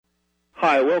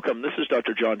Hi, welcome. This is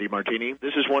Dr. John DeMartini.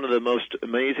 This is one of the most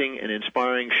amazing and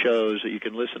inspiring shows that you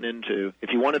can listen into. If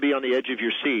you want to be on the edge of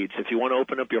your seats, if you want to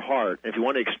open up your heart, if you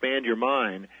want to expand your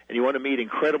mind, and you want to meet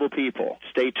incredible people,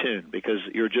 stay tuned because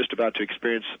you're just about to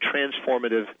experience a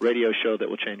transformative radio show that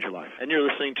will change your life. And you're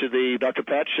listening to the Dr.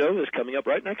 Pat Show that's coming up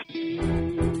right next.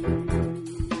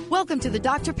 Welcome to the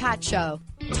Dr. Pat Show.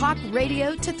 Talk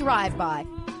radio to thrive by.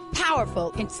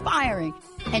 Powerful, inspiring,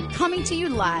 and coming to you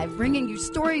live, bringing you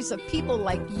stories of people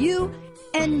like you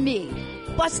and me,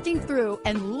 busting through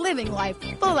and living life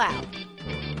full out.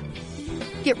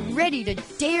 Get ready to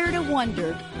dare to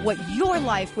wonder what your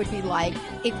life would be like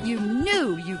if you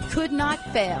knew you could not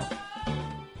fail.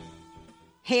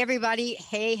 Hey, everybody.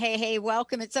 Hey,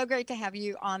 welcome. It's so great to have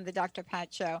you on the Dr.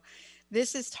 Pat Show.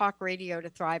 This is Talk Radio to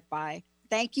Thrive By.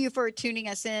 Thank you for tuning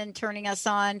us in, turning us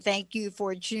on. Thank you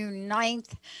for June 9th,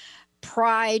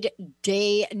 Pride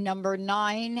Day number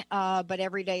 9, but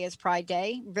every day is Pride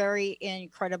Day. Very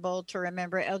incredible to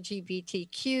remember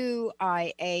LGBTQIA,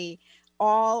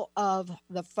 all of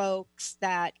the folks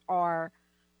that are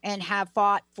and have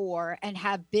fought for and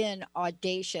have been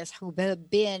audacious, who have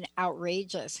been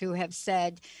outrageous, who have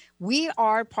said, we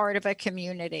are part of a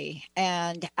community.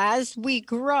 And as we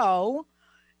grow,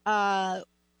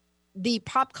 the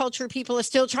pop culture people are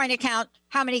still trying to count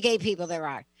how many gay people there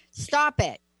are. Stop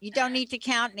it. You don't need to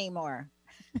count anymore.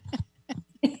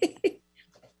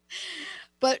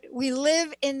 But we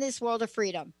live in this world of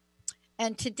freedom.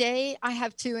 And today I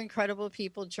have two incredible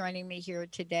people joining me here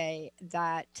today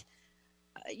that,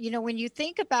 when you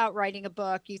think about writing a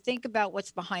book, you think about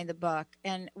what's behind the book.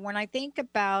 And when I think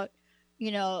about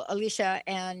Alicia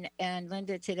and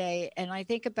Linda today, and I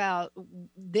think about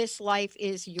this life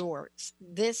is yours.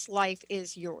 This life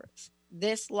is yours.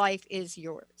 This life is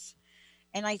yours.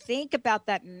 And I think about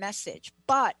that message,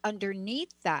 but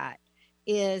underneath that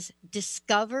is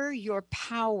discover your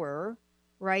power,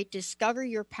 right? Discover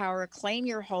your power, claim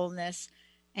your wholeness,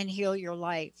 and heal your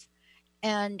life.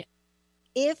 And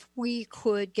if we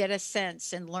could get a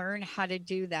sense and learn how to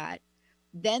do that,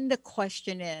 then the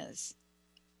question is,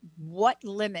 what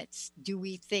limits do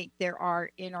we think there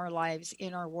are in our lives,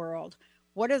 in our world?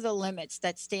 What are the limits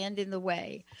that stand in the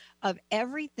way of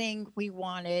everything we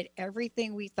wanted,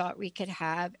 everything we thought we could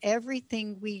have,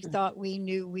 everything we thought we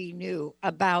knew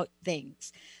about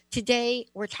things? Today,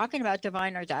 we're talking about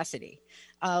divine audacity.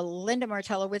 Linda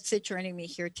Martelowitz is joining me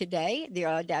here today. The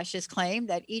audacious claim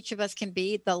that each of us can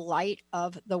be the light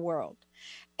of the world.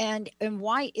 And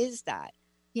why is that?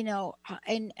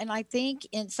 And I think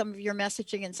in some of your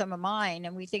messaging and some of mine,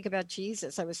 and we think about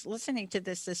Jesus, I was listening to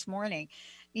this morning,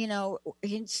 he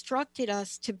instructed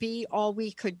us to be all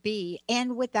we could be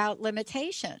and without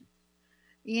limitation,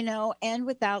 and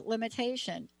without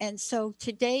limitation. And so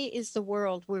today is the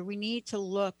world where we need to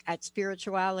look at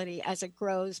spirituality as it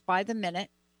grows by the minute.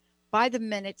 By the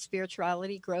minute,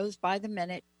 spirituality grows by the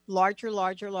minute, larger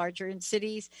in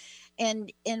cities.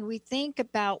 And we think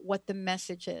about what the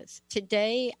message is.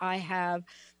 Today, I have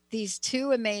these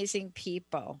two amazing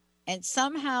people, and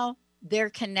somehow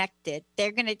they're connected.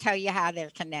 They're going to tell you how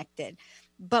they're connected.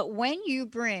 But when you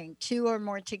bring two or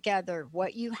more together,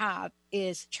 what you have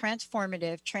is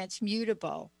transformative,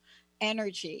 transmutable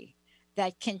energy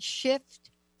that can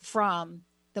shift from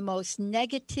the most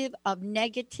negative of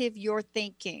negative you're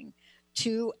thinking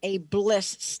to a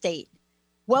bliss state.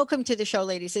 Welcome to the show,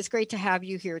 ladies. It's great to have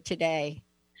you here today.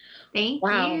 Thank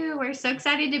you. We're so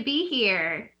excited to be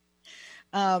here.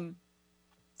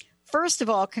 First of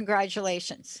all,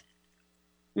 congratulations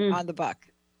on the book.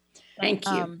 Thank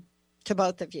you. To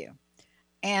both of you.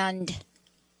 And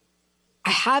I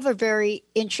have a very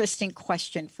interesting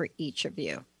question for each of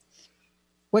you.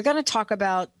 We're going to talk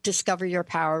about discover your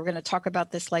power. We're going to talk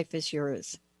about this life is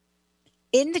yours.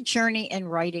 In the journey in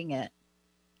writing it,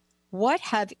 what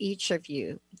have each of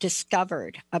you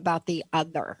discovered about the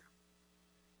other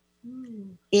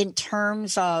in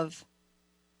terms of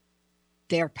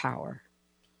their power?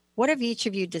 What have each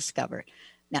of you discovered?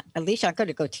 Now, Alicia, I'm going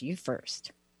to go to you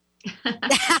first.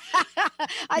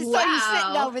 I saw you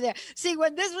sitting over there. See,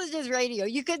 when this was just radio,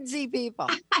 you couldn't see people,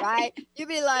 right? You'd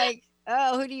be like,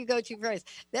 oh, who do you go to first?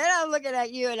 Then I'm looking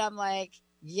at you and I'm like,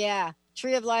 yeah,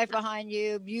 tree of life behind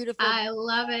you. Beautiful. I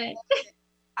love it.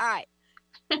 All right.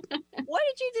 What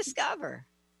did you discover?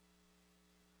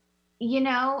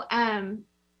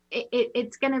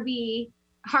 It's going to be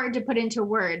hard to put into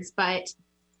words, but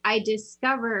I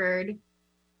discovered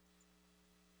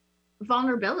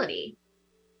vulnerability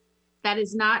that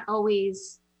is not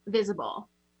always visible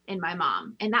in my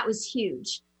mom. And that was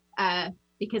huge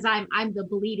because I'm the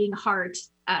bleeding heart,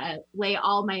 lay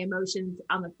all my emotions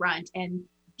on the front. And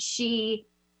she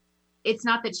it's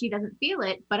not that she doesn't feel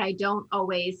it, but I don't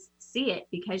always see it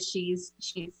because she's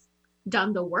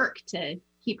done the work to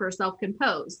keep herself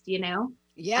composed, you know?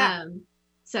 Yeah.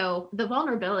 So the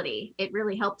vulnerability, it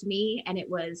really helped me, and it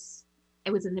was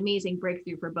an amazing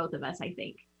breakthrough for both of us, I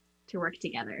think, to work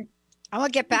together. I'm going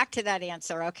to get back to that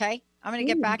answer. Okay. I'm going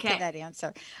to get back to that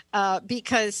answer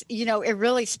because, you know, it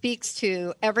really speaks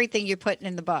to everything you put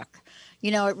in the book.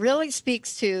 You know, it really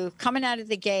speaks to coming out of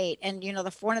the gate. And, you know,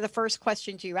 one of the first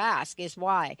questions you ask is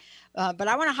why. But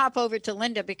I want to hop over to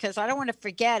Linda because I don't want to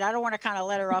forget. I don't want to kind of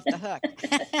let her off the hook.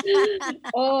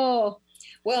 Oh,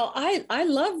 well, I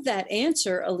love that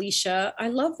answer, Alicia. I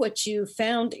love what you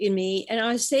found in me. And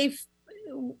I say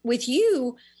with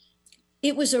you,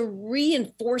 it was a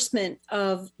reinforcement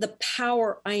of the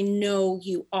power I know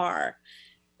you are.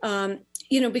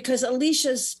 You know, because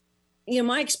Alicia's, you know,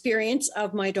 my experience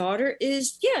of my daughter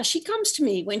is, yeah, she comes to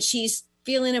me when she's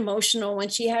feeling emotional, when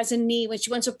she has a need, when she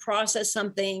wants to process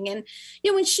something. And,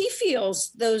 you know, when she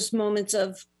feels those moments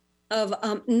of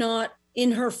not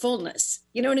in her fullness,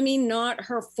 you know what I mean? Not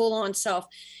her full on self.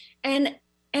 And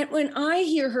when I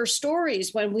hear her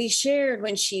stories, when we shared,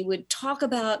 when she would talk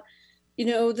about, you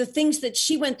know, the things that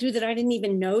she went through that I didn't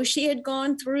even know she had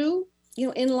gone through, you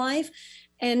know, in life.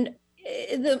 And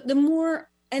the more,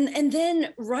 and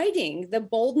then writing, the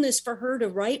boldness for her to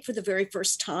write for the very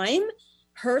first time,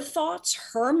 her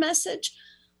thoughts, her message.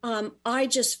 I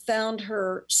just found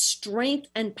her strength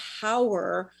and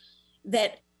power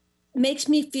that makes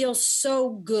me feel so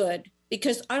good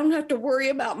because I don't have to worry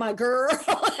about my girl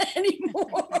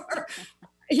anymore,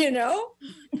 you know?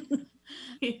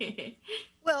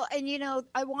 Well, and you know,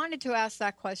 I wanted to ask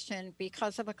that question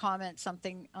because of a comment,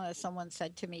 someone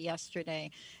said to me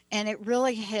yesterday, and it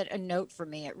really hit a note for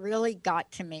me. It really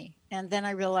got to me. And then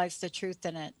I realized the truth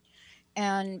in it.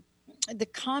 And the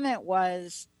comment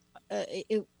was,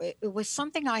 it was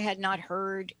something I had not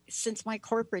heard since my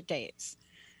corporate days.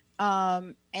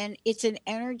 And it's an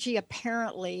energy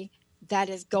apparently that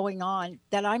is going on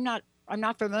that I'm not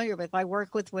familiar with. I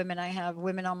work with women. I have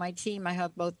women on my team. I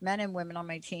have both men and women on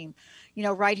my team. You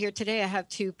know, right here today, I have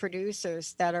 2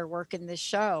 producers that are working this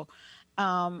show.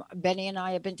 Benny and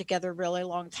I have been together a really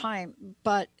long time,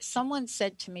 but someone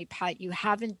said to me, Pat, you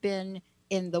haven't been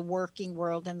in the working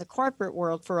world, in the corporate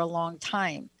world for a long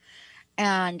time.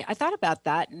 And I thought about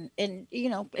that. And, you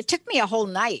know, it took me a whole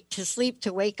night to sleep,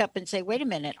 to wake up and say, wait a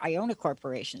minute, I own a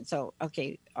corporation. So,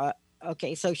 okay.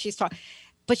 So she's talking.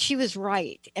 But she was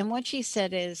right. And what she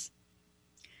said is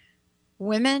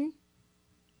women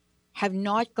have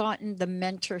not gotten the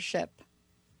mentorship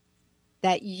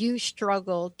that you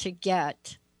struggled to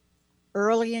get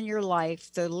early in your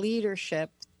life, the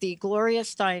leadership, the Gloria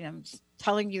Steinems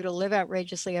telling you to live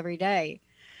outrageously every day.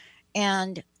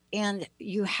 And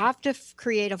you have to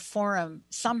create a forum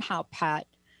somehow, Pat,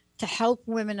 to help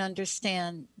women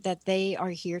understand that they are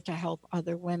here to help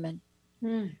other women.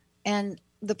 And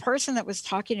the person that was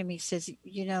talking to me says,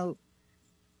 you know,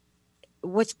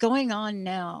 what's going on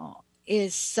now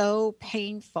is so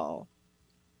painful.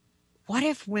 What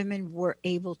if women were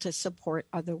able to support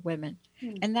other women?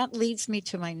 And that leads me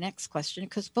to my next question,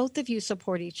 because both of you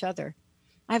support each other.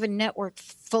 I have a network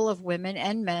full of women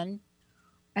and men,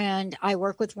 and I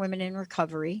work with women in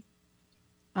recovery.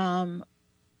 And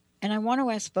I want to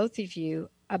ask both of you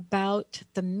about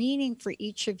the meaning for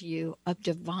each of you of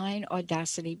divine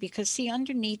audacity, because see,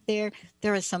 underneath there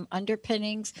are some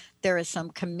underpinnings. There are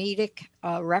some comedic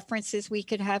references we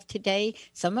could have today.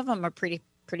 Some of them are pretty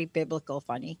biblical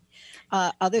funny.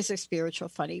 Others are spiritual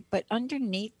funny, but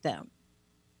underneath them,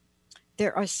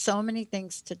 there are so many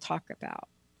things to talk about.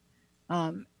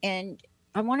 And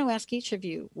I want to ask each of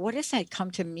you, what does that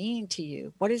come to mean to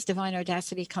you? What does divine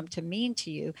audacity come to mean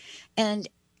to you? And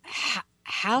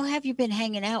how have you been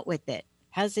hanging out with it?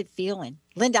 How's it feeling?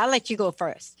 Linda, I'll let you go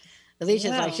first.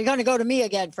 Alicia's like, she's going to go to me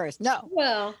again first. No.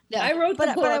 Well, no. I wrote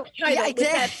the book with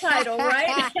that title,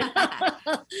 right?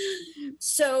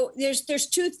 So there's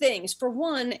 2 things. For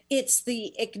one, it's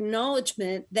the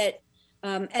acknowledgement that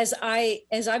as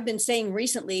I've been saying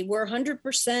recently, we're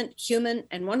 100% human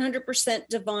and 100%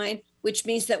 divine, which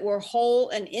means that we're whole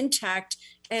and intact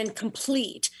and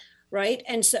complete. Right.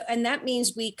 And that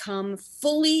means we come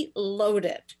fully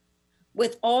loaded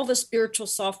with all the spiritual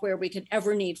software we could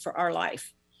ever need for our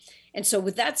life. And so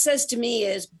what that says to me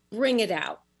is bring it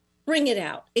out.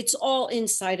 It's all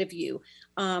inside of you.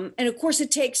 And of course,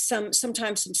 it takes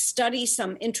sometimes some study,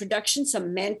 some introduction,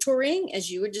 some mentoring,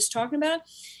 as you were just talking about.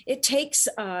 It takes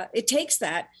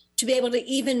that to be able to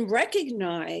even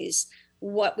recognize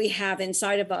what we have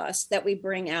inside of us that we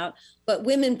bring out. But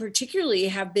women particularly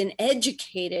have been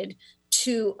educated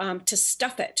to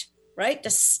stuff it, right? To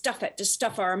stuff it, to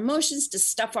stuff our emotions, to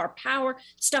stuff our power,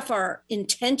 stuff our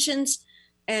intentions.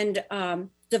 And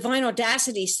Divine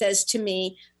Audacity says to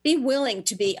me, be willing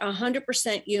to be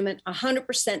 100% human,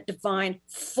 100% divine,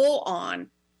 full on,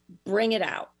 bring it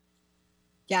out.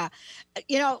 Yeah.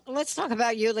 Let's talk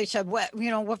about you, Alicia.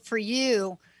 What for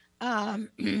you,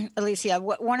 Alicia,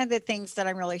 one of the things that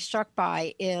I'm really struck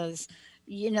by is,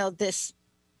 this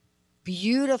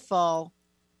beautiful,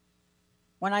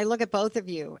 when I look at both of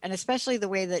you, and especially the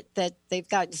way that they've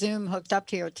got Zoom hooked up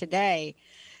here today,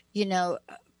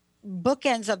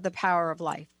 bookends of the power of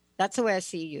life. That's the way I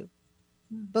see you.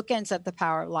 Bookends of the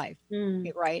power of life,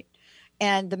 right?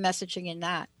 And the messaging in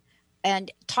that.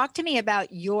 And talk to me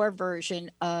about your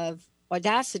version of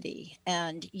Audacity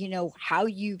and, how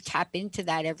you tap into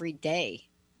that every day.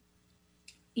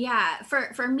 Yeah,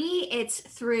 for me, it's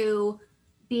through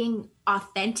being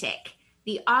authentic.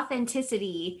 The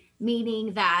authenticity,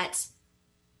 meaning that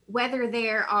whether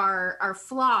there are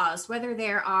flaws, whether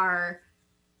there are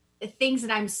things that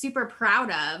I'm super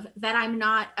proud of, that I'm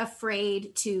not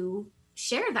afraid to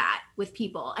share that with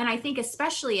people. And I think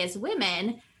especially as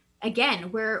women,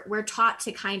 again, we're taught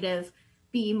to kind of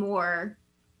be more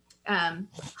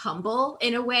humble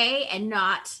in a way and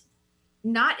not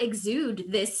exude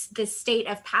this state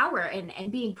of power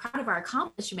and being proud of our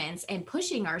accomplishments and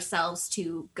pushing ourselves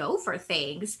to go for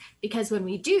things. Because when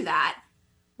we do that,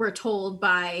 we're told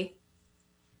by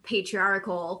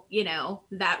patriarchal,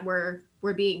 that we're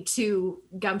being too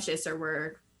gumptious,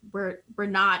 or we're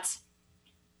not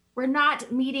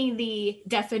meeting the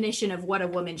definition of what a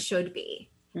woman should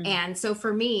be. Mm-hmm. And so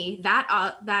for me, that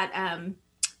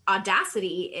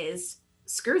audacity is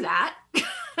screw that.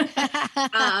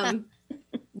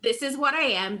 This is what I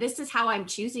am. This is how I'm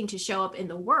choosing to show up in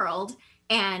the world.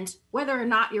 And whether or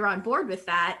not you're on board with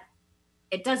that,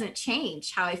 it doesn't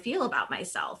change how I feel about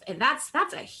myself. And that's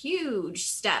a huge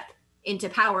step into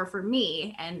power for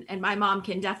me. And my mom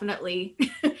can definitely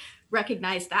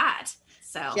recognize that.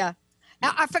 So yeah.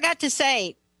 Now, I forgot to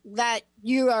say that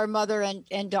you are mother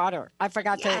and daughter. I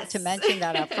forgot to mention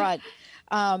that up front.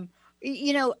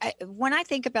 When I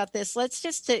think about this, let's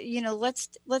just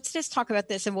talk about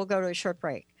this, and we'll go to a short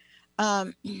break.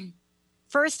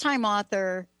 First time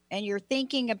author, and you're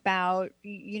thinking about,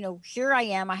 here I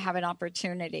am, I have an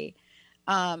opportunity.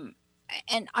 And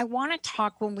I want to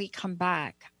talk when we come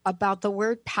back about the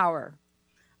word power.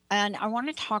 And I want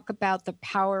to talk about the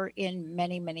power in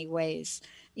many, many ways.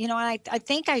 I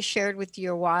think I shared with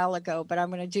you a while ago, but I'm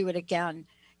going to do it again.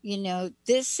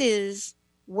 This is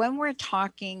when we're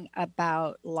talking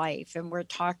about life, and we're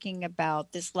talking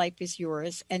about this life is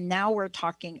yours. And now we're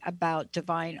talking about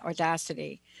divine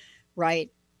audacity, right?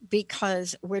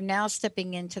 Because we're now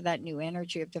stepping into that new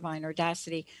energy of divine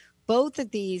audacity. Both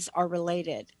of these are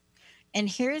related. And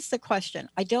here's the question.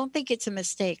 I don't think it's a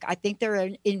mistake. I think there are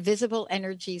invisible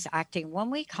energies acting. When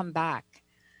we come back,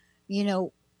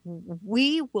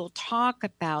 we will talk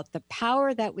about the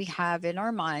power that we have in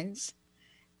our minds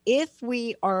if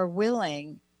we are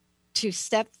willing to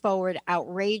step forward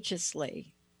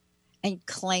outrageously and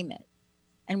claim it.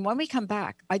 And when we come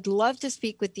back, I'd love to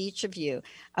speak with each of you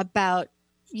about,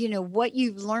 what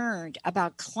you've learned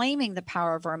about claiming the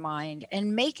power of our mind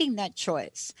and making that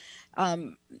choice.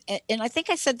 And I think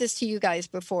I said this to you guys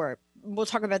before. We'll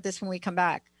talk about this when we come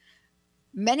back.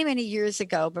 Many, many years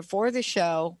ago, before the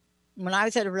show, when I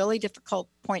was at a really difficult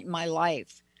point in my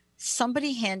life,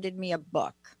 somebody handed me a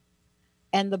book.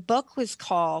 And the book was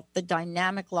called The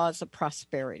Dynamic Laws of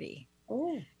Prosperity.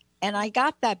 Oh. And I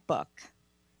got that book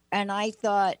and I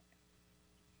thought,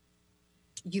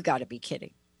 you got to be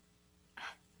kidding.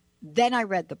 Then I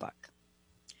read the book.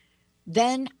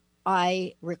 Then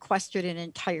I requested an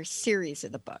entire series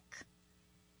of the book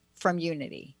from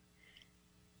Unity.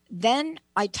 Then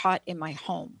I taught in my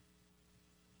home.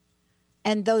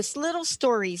 And those little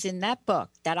stories in that book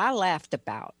that I laughed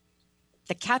about,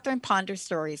 the Catherine Ponder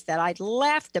stories that I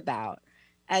laughed about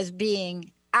as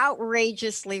being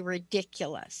outrageously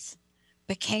ridiculous,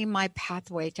 became my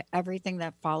pathway to everything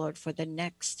that followed for the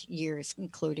next years,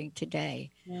 including today.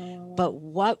 Oh. But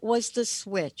what was the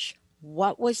switch?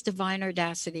 What was divine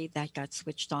audacity that got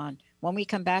switched on? When we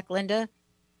come back, Linda,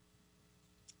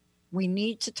 we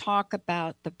need to talk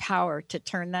about the power to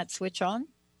turn that switch on.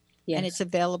 Yes. And it's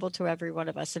available to every one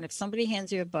of us. And if somebody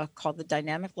hands you a book called The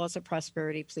Dynamic Laws of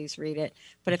Prosperity, please read it.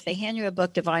 But if they hand you a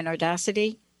book, Divine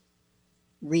Audacity,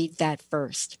 read that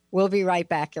first. We'll be right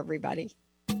back, everybody.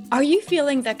 Are you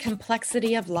feeling the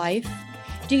complexity of life?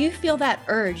 Do you feel that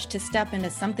urge to step into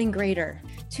something greater?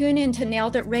 Tune in to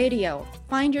Nailed It Radio.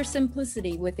 Find your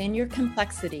simplicity within your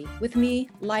complexity with me,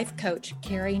 life coach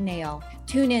Carrie Nail.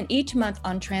 Tune in each month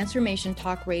on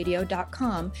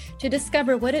transformationtalkradio.com to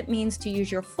discover what it means to use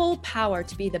your full power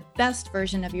to be the best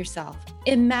version of yourself.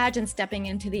 Imagine stepping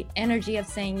into the energy of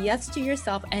saying yes to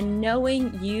yourself and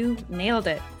knowing you nailed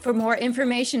it. For more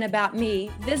information about me,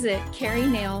 visit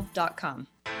carrienail.com.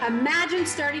 Imagine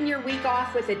starting your week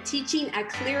off with a teaching, a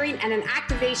clearing, and an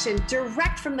activation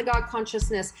direct from the God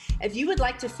consciousness. If you would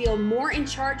like to feel more in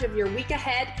charge of your week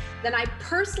ahead, then I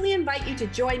personally invite you to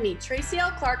join me, Tracy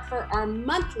L. Clark, for our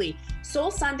monthly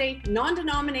Soul Sunday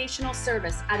non-denominational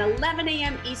service at 11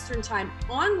 a.m. Eastern Time,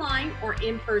 online or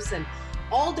in person.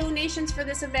 All donations for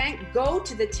this event go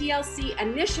to the TLC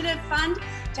Initiative Fund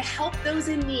to help those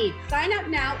in need. Sign up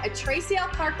now at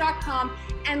tracylclark.com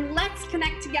and let's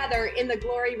connect together in the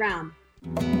glory realm.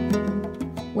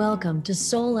 Welcome to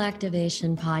Soul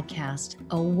Activation Podcast,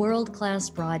 a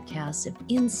world-class broadcast of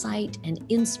insight and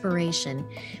inspiration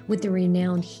with the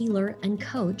renowned healer and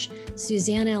coach,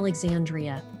 Suzanne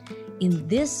Alexandria. In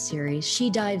this series, she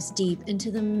dives deep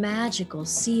into the magical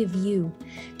sea of you,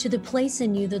 to the place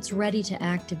in you that's ready to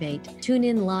activate. Tune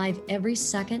in live every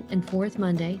second and fourth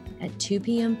Monday at 2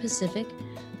 p.m. Pacific,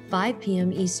 5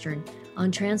 p.m. Eastern on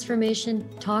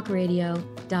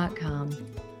transformationtalkradio.com.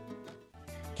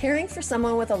 Caring for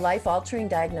someone with a life-altering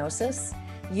diagnosis?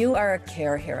 You are a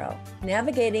care hero.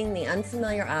 Navigating the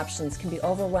unfamiliar options can be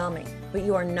overwhelming, but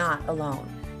you are not alone.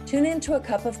 Tune in to A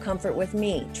Cup of Comfort with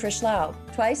me, Trish Laub,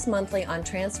 twice monthly on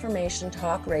Transformation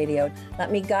Talk Radio.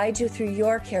 Let me guide you through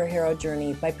your care hero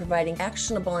journey by providing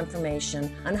actionable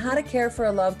information on how to care for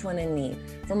a loved one in need.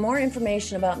 For more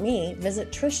information about me,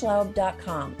 visit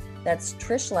trishlaub.com. That's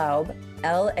Trish Laub,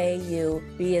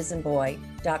 L-A-U-B as in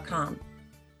boy.com.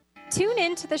 Tune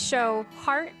in to the show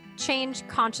Heart Change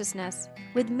Consciousness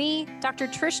with me, Dr.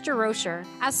 Trish DeRocher,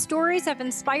 as stories of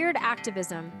inspired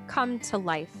activism come to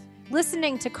life.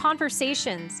 Listening to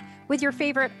conversations with your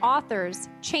favorite authors,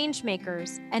 change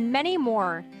makers, and many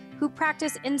more who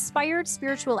practice inspired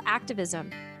spiritual activism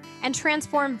and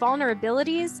transform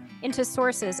vulnerabilities into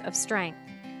sources of strength.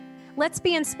 Let's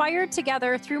be inspired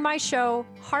together through my show,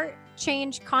 Heart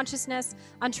Change Consciousness,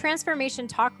 on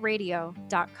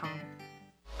TransformationTalkRadio.com.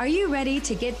 Are you ready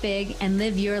to get big and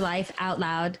live your life out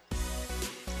loud?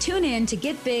 Tune in to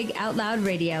Get Big Out Loud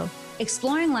Radio,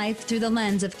 exploring life through the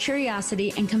lens of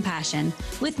curiosity and compassion,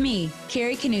 with me,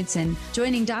 Carrie Knudsen,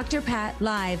 joining Dr. Pat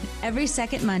live every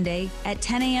second Monday at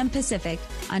 10 a.m. Pacific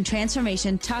on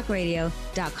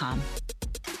TransformationTalkRadio.com.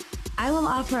 I will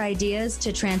offer ideas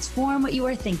to transform what you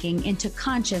are thinking into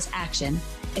conscious action.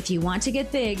 If you want to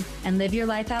get big and live your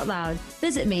life out loud,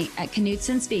 visit me at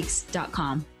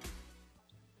KnudsenSpeaks.com.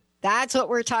 That's what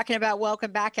we're talking about.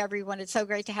 Welcome back, everyone. It's so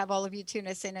great to have all of you tune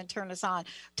us in and turn us on.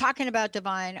 Talking about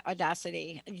divine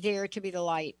audacity, dare to be the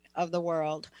light of the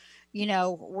world. You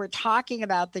know, we're talking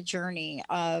about the journey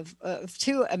of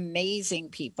two amazing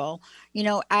people, you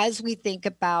know, as we think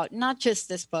about not just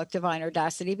this book, Divine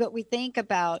Audacity, but we think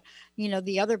about, you know,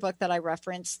 the other book that I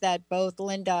referenced that both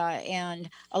Linda and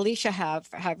Alicia have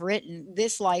written,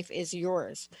 This Life is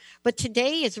Yours. But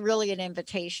today is really an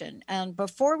invitation. And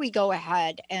before we go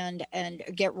ahead and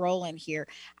get rolling here,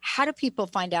 how do people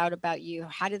find out about you?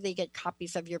 How do they get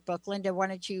copies of your book? Linda, why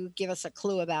don't you give us a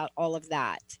clue about all of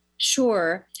that?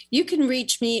 Sure. You can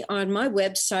reach me on my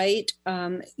website,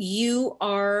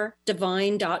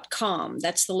 yourdivine.com.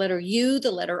 That's the letter U,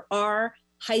 the letter R,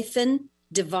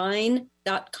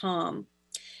 -divine.com.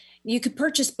 You could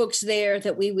purchase books there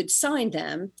that we would sign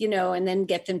them, you know, and then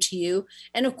get them to you.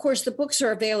 And of course, the books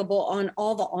are available on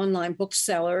all the online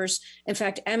booksellers. In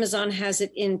fact, Amazon has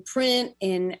it in print,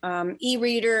 in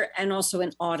e-reader, and also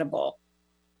in Audible.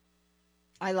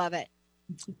 I love it.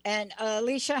 And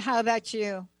Alicia, how about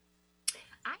you?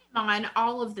 I'm on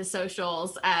all of the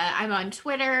socials. I'm on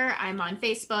Twitter, I'm on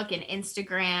Facebook and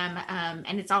Instagram,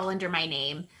 and it's all under my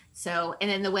name. So, and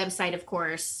then the website, of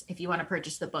course, if you want to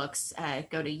purchase the books,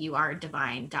 go to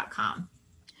yourdivine.com.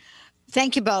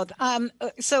 Thank you both.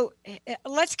 So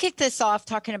let's kick this off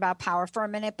talking about power for a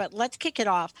minute, but let's kick it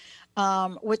off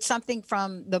with something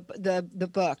from the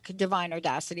book, Divine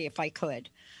Audacity, if I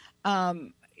could.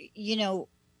 You know,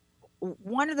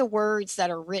 one of the words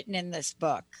that are written in this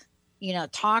book, you know,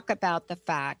 talk about the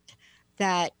fact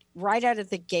that right out of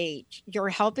the gate, you're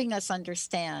helping us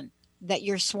understand that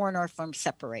you're sworn off from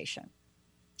separation.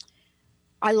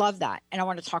 I love that. And I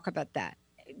want to talk about that.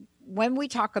 When we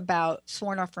talk about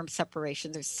sworn off from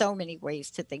separation, there's so many ways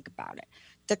to think about it.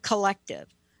 The collective,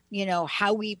 you know,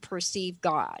 how we perceive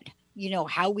God, you know,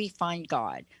 how we find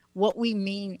God, what we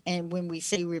mean. And when we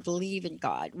say we believe in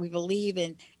God, we believe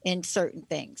in certain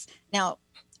things. Now,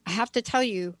 I have to tell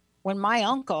you, when my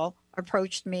uncle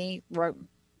approached me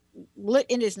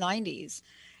in his 90s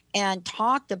and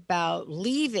talked about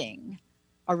leaving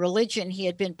a religion he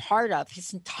had been part of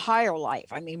his entire life.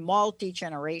 I mean,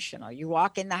 multi-generational. You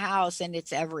walk in the house and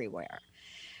it's everywhere.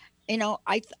 You know,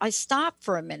 I stopped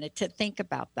for a minute to think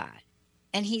about that.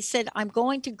 And he said, I'm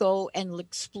going to go and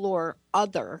explore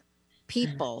other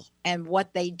people and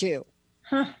what they do.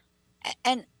 Huh.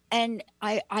 And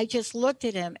I just looked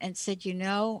at him and said, you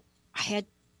know, I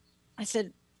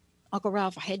said, Uncle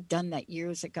Ralph, I had done that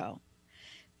years ago.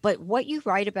 But what you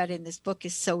write about in this book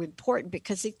is so important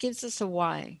because it gives us a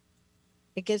why.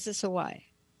 It gives us a why.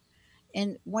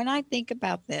 And when I think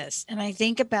about this and I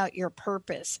think about your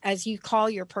purpose, as you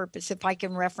call your purpose, if I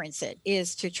can reference it,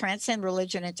 is to transcend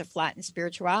religion and to flatten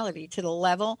spirituality to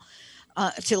level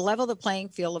the playing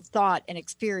field of thought and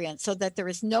experience so that there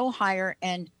is no higher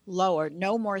and lower,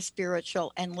 no more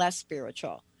spiritual and less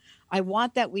spiritual. I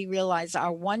want that we realize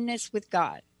our oneness with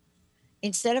God.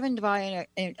 Instead of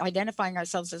identifying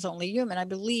ourselves as only human, I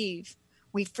believe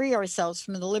we free ourselves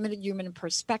from the limited human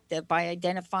perspective by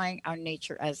identifying our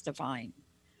nature as divine.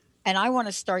 And I want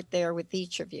to start there with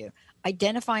each of you,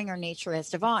 identifying our nature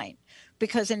as divine,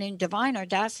 because in divine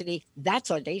audacity, that's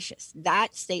audacious,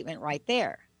 that statement right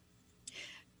there.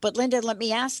 But Linda, let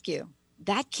me ask you,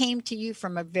 that came to you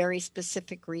from a very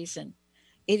specific reason.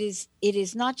 It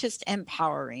is not just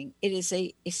empowering, it is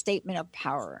a statement of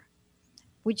power.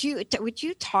 Would you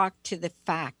talk to the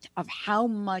fact of how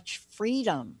much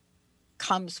freedom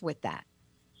comes with that?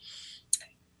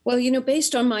 Well, you know,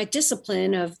 based on my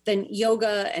discipline of then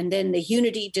yoga and then the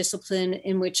unity discipline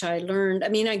in which I learned, I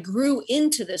mean, I grew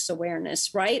into this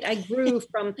awareness, right? I grew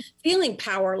from feeling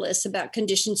powerless about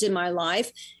conditions in my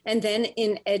life and then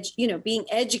being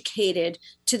educated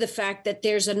to the fact that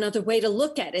there's another way to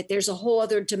look at it. There's a whole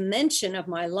other dimension of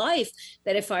my life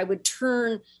that if I would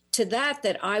turn to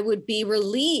that I would be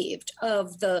relieved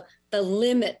of the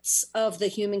limits of the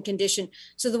human condition.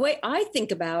 So the way I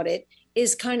think about it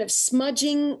is kind of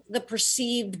smudging the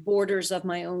perceived borders of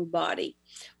my own body,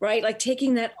 right? Like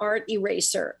taking that art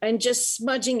eraser and just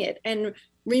smudging it and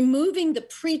removing the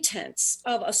pretense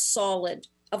of a solid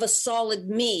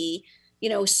me, you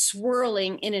know,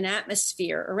 swirling in an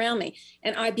atmosphere around me.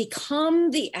 And I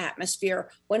become the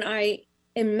atmosphere when I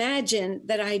imagine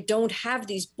that I don't have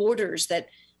these borders that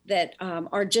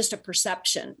are just a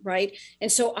perception, right? And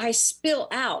so I spill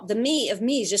out, the me of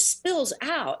me just spills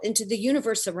out into the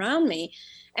universe around me.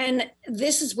 And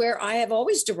this is where I have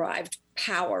always derived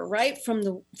power, right? From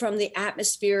the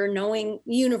atmosphere, knowing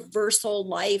universal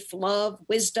life, love,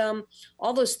 wisdom,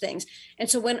 all those things. And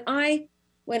so when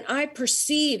I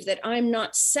perceive that I'm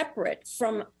not separate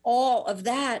from all of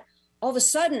that, all of a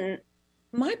sudden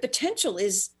my potential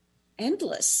is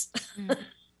endless.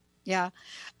 Yeah.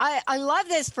 I love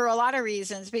this for a lot of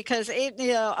reasons because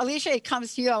Alicia, it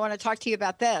comes to you. I want to talk to you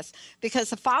about this because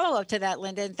the follow-up to that,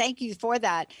 Linda, and thank you for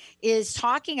that, is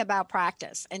talking about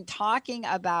practice and talking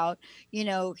about, you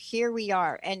know, here we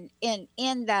are. And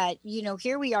in that, you know,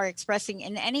 here we are expressing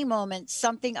in any moment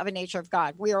something of a nature of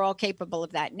God. We are all capable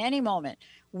of that in any moment.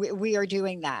 We are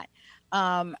doing that.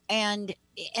 And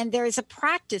there is a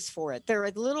practice for it. There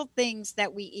are little things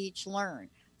that we each learn.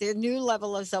 The new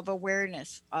levels of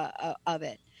awareness of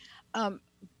it.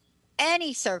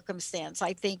 Any circumstance,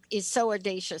 I think, is so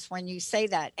audacious when you say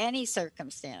that. Any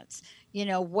circumstance, you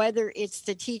know, whether it's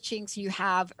the teachings you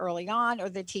have early on or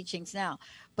the teachings now.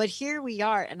 But here we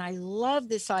are, and I love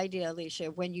this idea,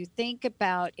 Alicia, when you think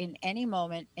about in any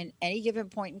moment, in any given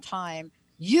point in time,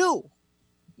 you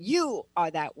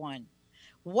are that one.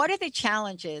 What are the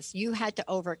challenges you had to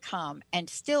overcome and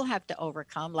still have to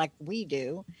overcome like we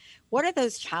do? What are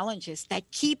those challenges that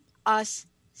keep us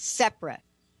separate?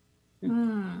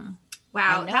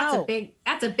 Wow,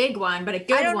 that's a big one, but a good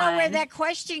one. I don't know where that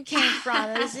question came from.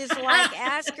 It was just like,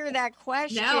 ask her that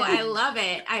question. No, I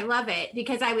love it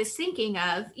because I was thinking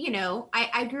of, you know,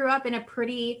 I grew up in a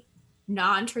pretty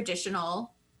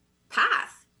non-traditional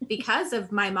path because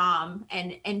of my mom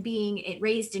and being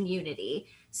raised in unity.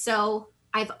 So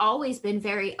I've always been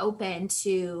very open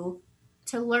to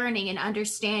learning and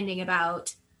understanding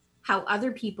about how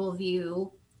other people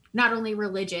view not only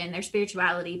religion, their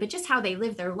spirituality, but just how they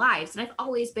live their lives. And I've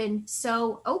always been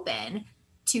so open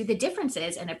to the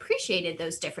differences and appreciated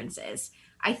those differences.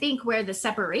 I think where the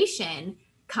separation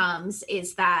comes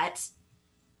is that,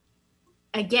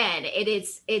 again,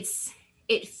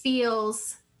 it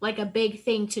feels like a big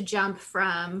thing to jump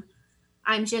from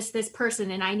I'm just this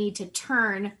person and I need to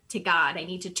turn to God. I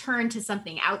need to turn to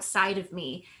something outside of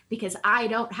me because I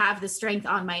don't have the strength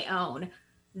on my own.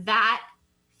 That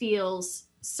feels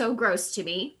so gross to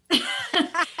me.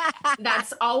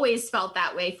 That's always felt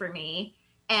that way for me.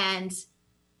 And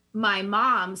my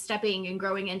mom stepping and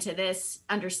growing into this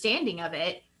understanding of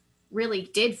it really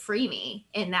did free me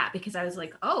in that, because I was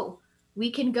like, oh,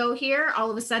 we can go here. All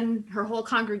of a sudden, her whole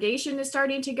congregation is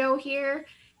starting to go here,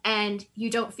 and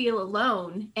you don't feel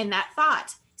alone in that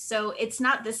thought. So it's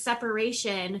not the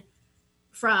separation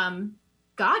from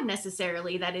God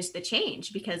necessarily that is the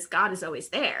change, because God is always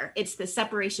there. It's the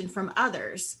separation from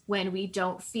others when we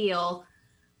don't feel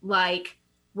like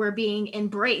we're being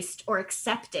embraced or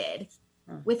accepted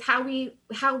with how we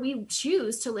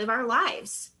choose to live our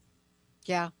lives.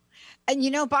 Yeah.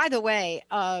 And, by the way,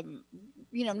 I'm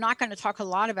not going to talk a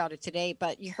lot about it today,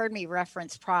 but you heard me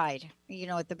reference Pride,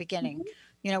 at the beginning.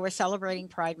 We're celebrating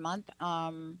Pride Month.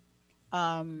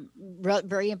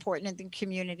 Very important in the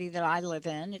community that I live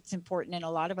in. It's important in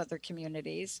a lot of other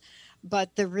communities.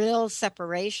 But the real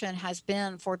separation has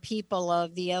been for people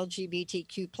of the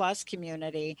LGBTQ plus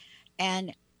community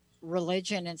and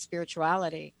religion and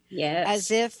spirituality. Yes. As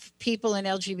if people in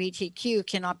LGBTQ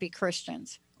cannot be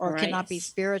Christians or cannot be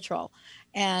spiritual.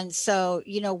 And so,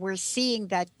 we're seeing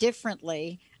that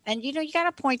differently. And, you got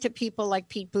to point to people like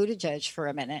Pete Buttigieg for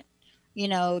a minute,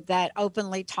 that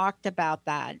openly talked about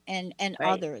that and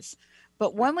others.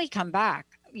 But when we come back,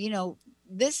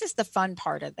 this is the fun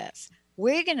part of this.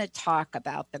 We're going to talk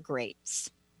about the greats.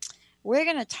 We're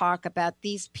going to talk about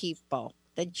these people,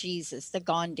 the Jesus, the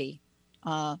Gandhi,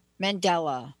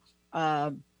 Mandela,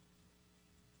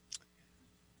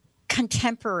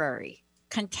 contemporary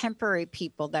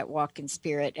people that walk in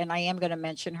spirit. And I am going to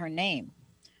mention her name,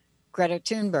 Greta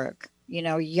Thunberg,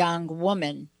 young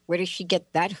woman. Where does she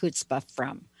get that chutzpah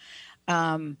from?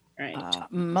 Malala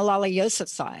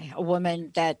Yousafzai, a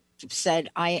woman that said,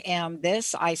 I am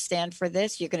this, I stand for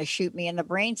this. You're going to shoot me in the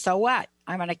brain. So what?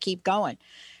 I'm going to keep going.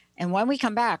 And when we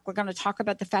come back, we're going to talk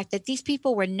about the fact that these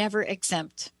people were never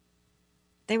exempt.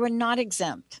 They were not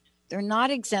exempt. They're not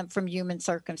exempt from human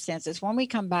circumstances. When we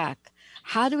come back,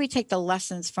 how do we take the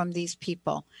lessons from these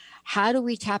people? How do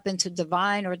we tap into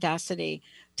divine audacity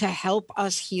to help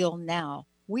us heal now?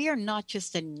 We are not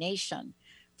just a nation.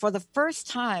 For the first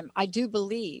time, I do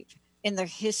believe in the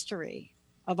history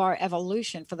of our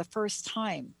evolution, for the first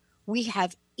time, we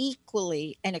have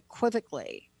equally and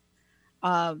equivocally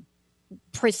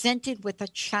presented with a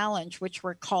challenge, which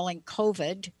we're calling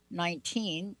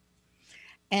COVID-19.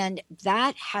 And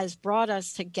that has brought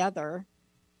us together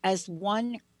as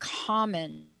one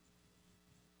common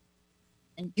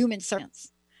and human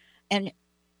circumstance. And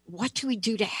what do we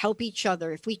do to help each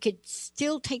other? If we could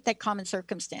still take that common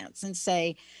circumstance and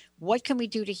say, what can we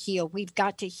do to heal? We've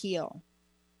got to heal.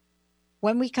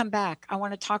 When we come back, I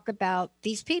want to talk about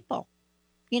these people.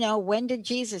 When did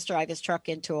Jesus drive his truck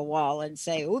into a wall and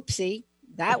say, oopsie,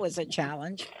 that was a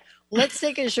challenge? Let's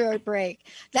take a short break.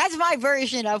 That's my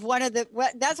version of one of the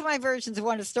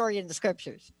story in the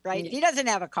scriptures, right? He doesn't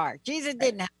have a car. Jesus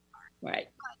didn't have a car. Right.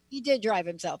 But he did drive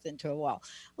himself into a wall.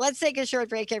 Let's take a short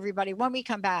break, everybody. When we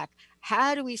come back,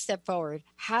 how do we step forward?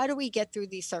 How do we get through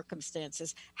these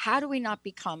circumstances? How do we not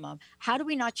become them? How do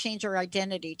we not change our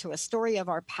identity to a story of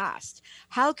our past?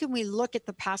 How can we look at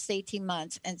the past 18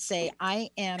 months and say, I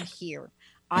am here.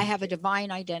 I have a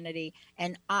divine identity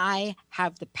and I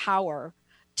have the power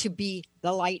to be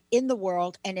the light in the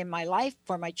world and in my life,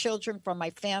 for my children, for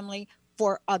my family,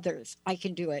 for others. I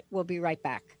can do it. We'll be right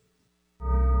back.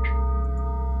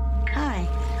 Hi,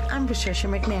 I'm Patricia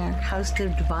McNair, host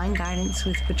of Divine Guidance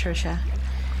with Patricia,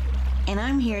 and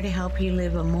I'm here to help you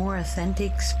live a more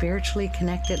authentic, spiritually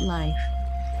connected life.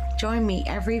 Join me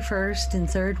every first and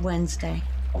third Wednesday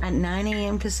at 9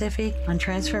 a.m. Pacific on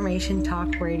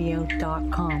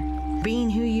TransformationTalkRadio.com. Being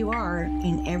who you are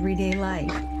in everyday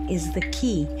life is the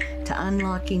key to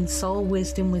unlocking soul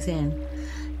wisdom within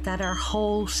that our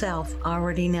whole self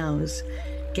already knows.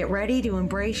 Get ready to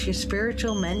embrace your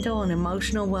spiritual, mental, and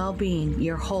emotional well-being,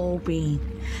 your whole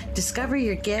being. Discover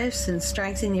your gifts and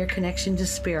strengthen your connection to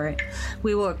spirit.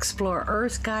 We will explore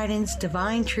earth guidance,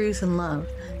 divine truth and love,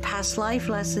 past life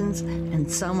lessons, and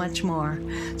so much more.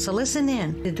 So listen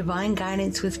in to Divine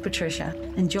Guidance with Patricia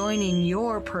and join in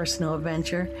your personal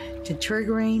adventure to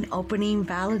triggering, opening,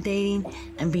 validating,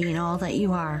 and being all that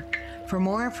you are. For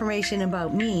more information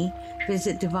about me,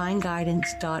 visit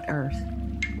divineguidance.earth.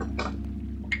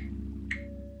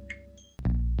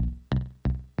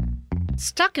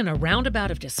 Stuck in a roundabout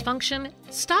of dysfunction?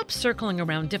 Stop circling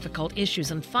around difficult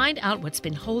issues and find out what's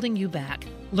been holding you back.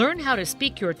 Learn how to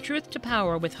speak your truth to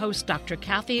power with host Dr.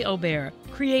 Kathy Obear.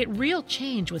 Create real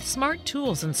change with smart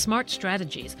tools and smart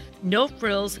strategies. No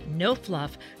frills, no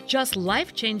fluff, just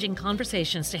life-changing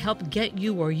conversations to help get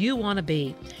you where you want to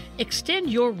be.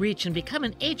 Extend your reach and become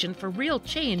an agent for real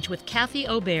change with Kathy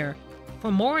Obear.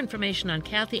 For more information on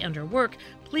Kathy and her work,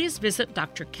 please visit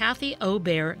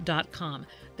drkathyobear.com.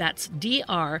 That's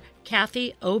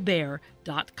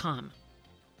drkathyobear.com.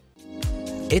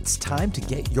 It's time to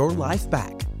get your life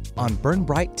back on Burn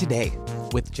Bright Today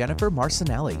with Jennifer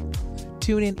Marcinelli.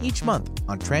 Tune in each month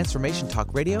on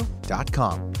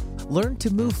TransformationTalkRadio.com. Learn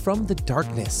to move from the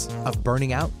darkness of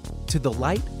burning out to the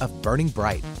light of burning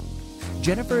bright.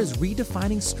 Jennifer is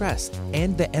redefining stress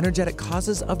and the energetic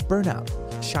causes of burnout,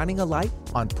 shining a light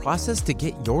on process to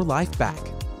get your life back.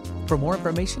 For more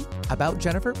information about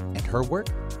Jennifer and her work,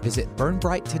 visit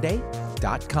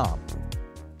burnbrighttoday.com.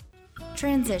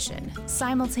 Transition,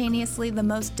 simultaneously the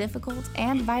most difficult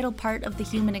and vital part of the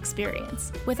human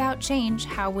experience. Without change,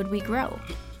 how would we grow?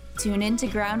 Tune in to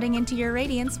Grounding into Your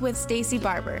Radiance with Stacey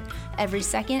Barber every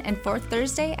second and fourth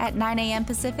Thursday at 9 a.m.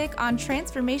 Pacific on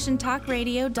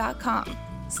TransformationTalkRadio.com.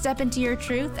 Step into your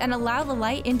truth and allow the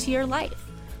light into your life.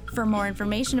 For more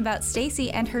information about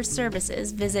Stacey and her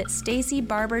services, visit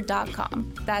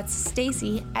StaceyBarber.com. That's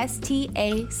Stacey,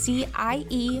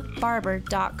 STACIE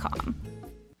Barber.com.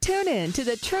 Tune in to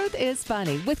The Truth is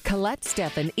Funny with Colette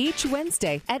Steffen each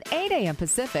Wednesday at 8 a.m.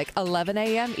 Pacific, 11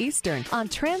 a.m. Eastern on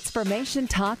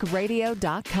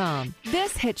TransformationTalkRadio.com.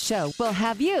 This hit show will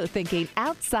have you thinking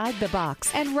outside the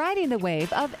box and riding the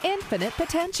wave of infinite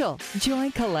potential.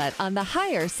 Join Colette on the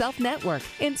Higher Self Network,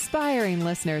 inspiring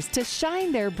listeners to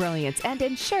shine their brilliance and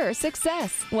ensure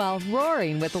success while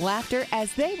roaring with laughter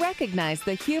as they recognize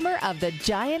the humor of the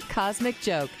giant cosmic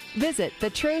joke. Visit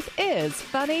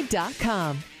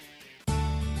thetruthисfunny.com.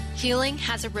 Healing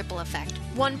has a ripple effect.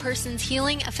 One person's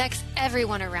healing affects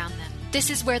everyone around them. This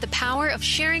is where the power of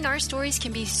sharing our stories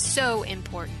can be so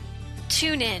important.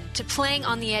 Tune in to Playing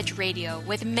on the Edge Radio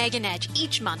with Megan Edge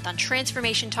each month on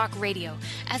Transformation Talk Radio,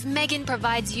 as Megan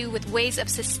provides you with ways of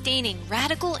sustaining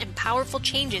radical and powerful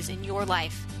changes in your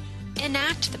life.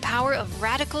 Enact the power of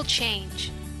radical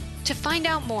change. To find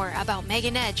out more about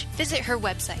Megan Edge, visit her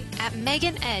website at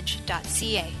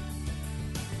meganedge.ca.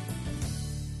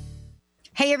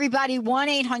 Hey, everybody,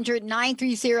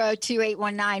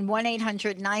 1-800-930-2819,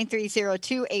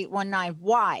 1-800-930-2819.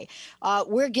 Why?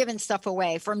 We're giving stuff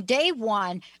away. From day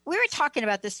one, we were talking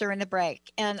about this during the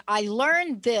break, and I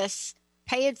learned this,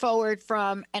 pay it forward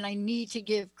from, and I need to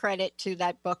give credit to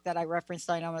that book that I referenced,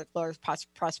 Dynamic Glorious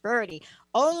Prosperity,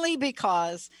 only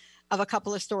because of a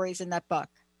couple of stories in that book.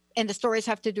 And the stories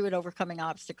have to do with overcoming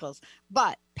obstacles.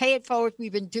 But pay it forward.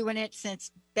 We've been doing it since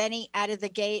Benny out of the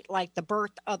gate, like the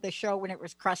birth of the show when it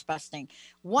was crust busting.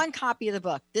 One copy of the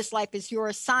book, This Life is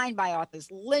Yours, signed by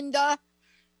authors Linda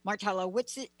Martello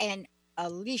Whitsitt and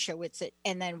Alicia Whitsitt.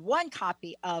 And then one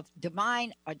copy of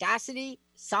Divine Audacity,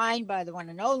 signed by the one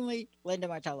and only Linda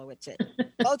Martello Whitsitt.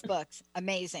 Both books,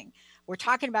 amazing. We're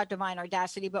talking about Divine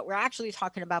Audacity, but we're actually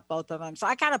talking about both of them. So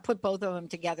I got to put both of them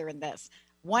together in this.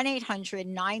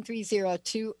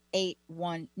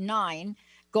 1-800-930-2819.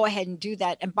 Go ahead and do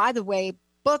that. And by the way,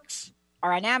 books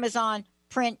are on Amazon,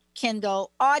 print, Kindle,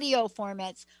 audio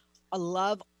formats. I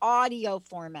love audio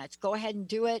formats. Go ahead and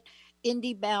do it.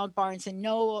 IndieBound, Barnes &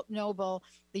 Noble.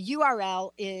 The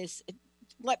URL is,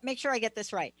 make sure I get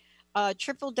this right,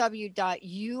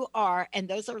 www.ur, and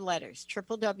those are letters,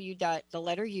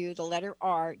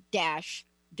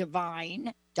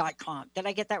 www.r-divine.com. Did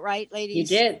I get that right, ladies? You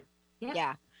did.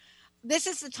 Yeah. This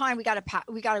is the time we've got to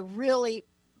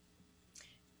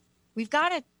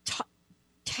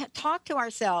talk to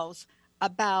ourselves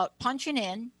about punching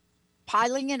in,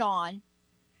 piling it on,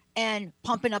 and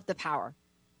pumping up the power,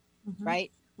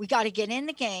 right? We got to get in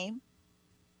the game,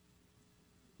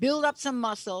 build up some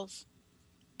muscles,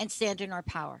 and stand in our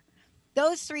power.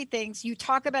 Those three things you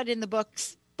talk about in the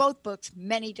books, both books,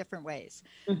 many different ways.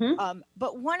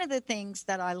 But one of the things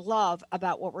that I love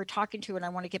about what we're talking to, and I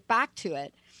want to get back to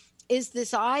it, is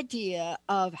this idea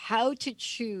of how to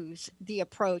choose the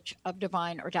approach of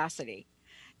Divine Audacity.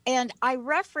 And I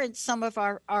reference some of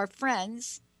our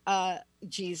friends,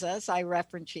 Jesus, I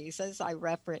reference,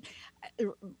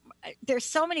 there's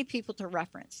so many people to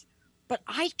reference, but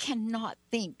I cannot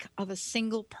think of a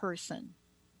single person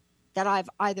that I've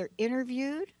either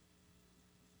interviewed,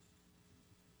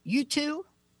 you two,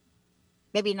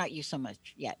 maybe not you so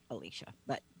much yet, Alicia,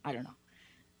 but I don't know.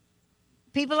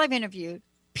 People I've interviewed,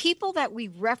 people that we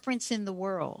reference in the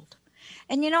world.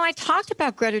 And, I talked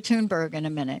about Greta Thunberg in a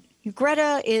minute.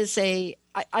 Greta is I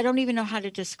don't even know how to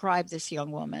describe this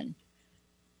young woman,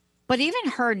 but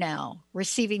even her now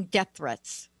receiving death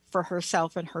threats for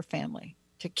herself and her family,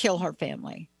 to kill her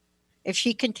family if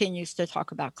she continues to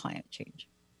talk about climate change.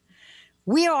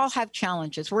 We all have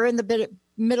challenges. We're in the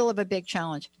middle of a big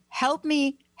challenge. Help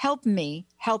me,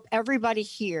 help everybody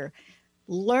here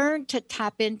learn to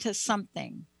tap into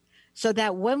something so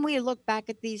that when we look back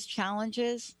at these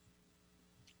challenges,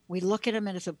 we look at them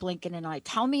as a blink in an eye.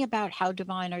 Tell me about how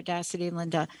Divine Audacity,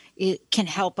 Linda, it can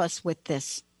help us with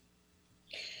this.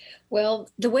 Well,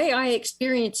 the way I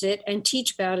experience it and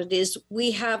teach about it is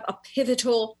we have a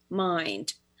pivotal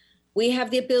mind. We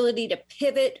have the ability to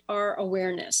pivot our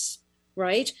awareness,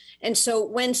 right? And so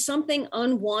when something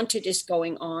unwanted is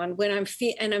going on, when I'm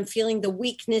feeling the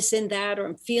weakness in that, or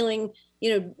I'm feeling,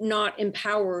 not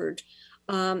empowered,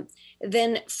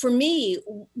 then for me,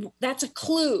 that's a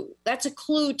clue. That's a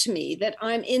clue to me that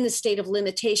I'm in the state of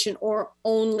limitation or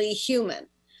only human.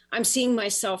 I'm seeing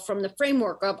myself from the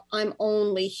framework of I'm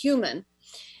only human.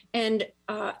 And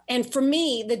for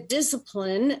me, the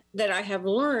discipline that I have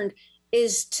learned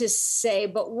is to say,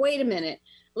 but wait a minute,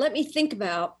 let me think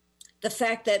about the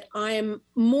fact that I am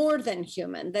more than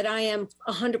human, that I am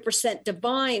 100%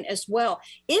 divine as well.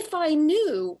 If I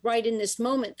knew right in this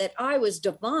moment that I was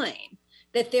divine,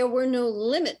 that there were no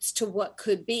limits to what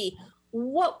could be,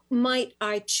 what might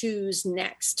I choose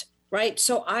next, right?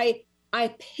 So I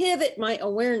pivot my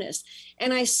awareness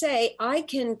and I say, I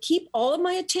can keep all of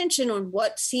my attention on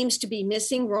what seems to be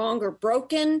missing, wrong, or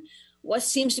broken, what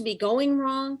seems to be going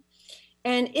wrong.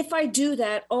 And if I do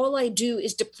that, all I do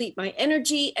is deplete my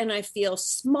energy and I feel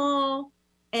small.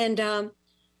 And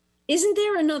isn't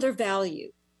there another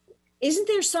value? Isn't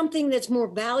there something that's more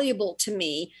valuable to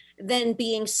me than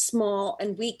being small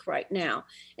and weak right now?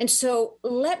 And so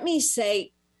let me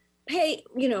say, hey,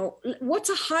 what's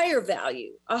a higher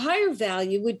value? A higher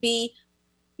value would be,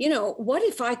 what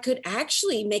if I could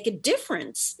actually make a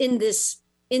difference in this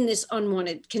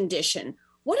unwanted condition?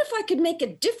 What if I could make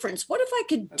a difference? What if I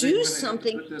could do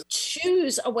something,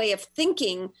 choose a way of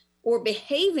thinking or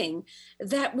behaving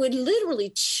that would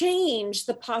literally change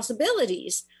the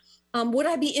possibilities? Would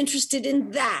I be interested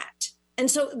in that? And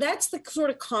so that's the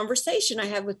sort of conversation I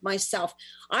have with myself.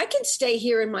 I can stay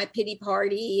here in my pity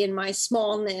party, in my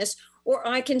smallness, or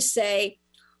I can say,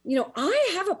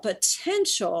 I have a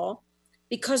potential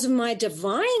because of my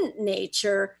divine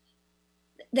nature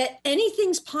that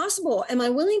anything's possible. Am I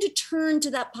willing to turn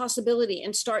to that possibility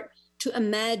and start to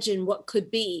imagine what could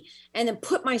be, and then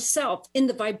put myself in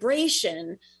the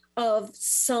vibration of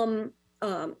some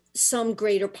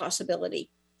greater possibility?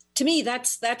 To me,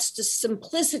 that's the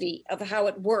simplicity of how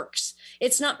it works.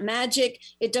 It's not magic.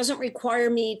 It doesn't require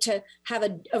me to have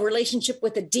a relationship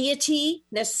with a deity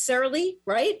necessarily,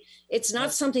 right? It's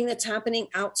not something that's happening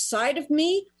outside of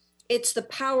me. It's the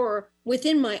power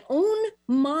within my own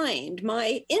mind,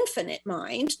 my infinite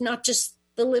mind, not just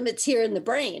the limits here in the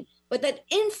brain, but that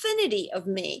infinity of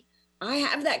me. I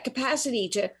have that capacity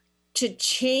to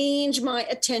change my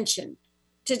attention,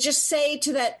 to just say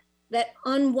to that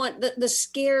the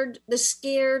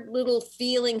scared little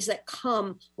feelings that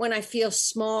come when I feel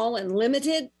small and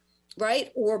limited,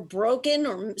 right? Or broken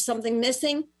or something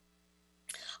missing.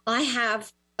 I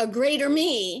have a greater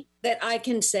me that I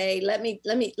can say, let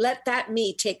that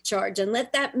me take charge, and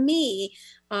let that me,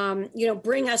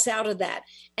 bring us out of that.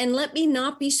 And let me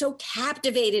not be so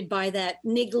captivated by that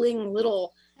niggling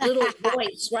little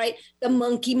voice, right? The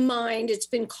monkey mind, it's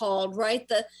been called, right?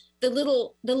 The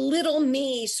little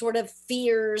me sort of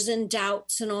fears and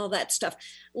doubts and all that stuff.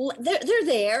 They're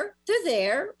there.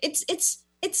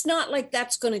 It's not like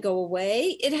that's going to go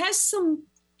away. It has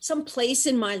some place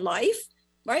in my life,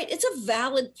 right? It's a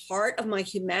valid part of my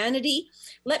humanity.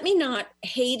 Let me not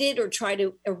hate it or try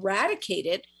to eradicate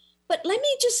it, but let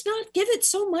me just not give it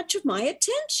so much of my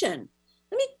attention.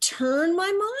 Let me turn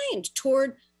my mind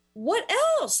toward what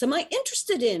else am I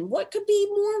interested in? What could be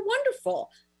more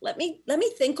wonderful? Let me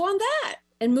think on that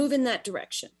and move in that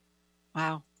direction.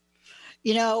 Wow.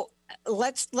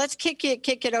 Let's kick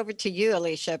it over to you,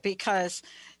 Alicia, because,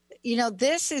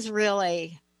 this is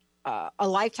really a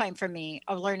lifetime for me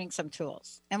of learning some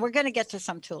tools. And we're going to get to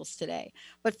some tools today.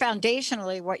 But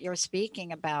foundationally, what you're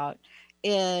speaking about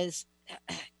is,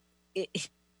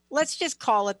 let's just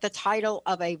call it the title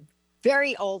of a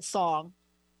very old song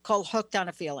called Hooked on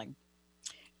a Feeling.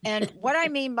 And what I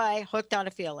mean by Hooked on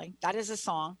a Feeling, that is a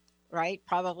song, right?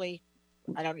 Probably,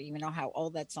 I don't even know how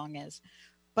old that song is,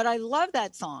 but I love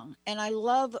that song. And I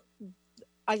love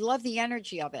the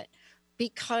energy of it,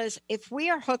 because if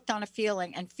we are hooked on a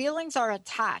feeling, and feelings are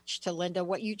attached to, Linda,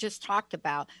 what you just talked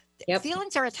about,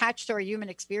 Feelings are attached to our human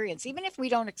experience, even if we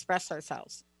don't express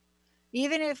ourselves,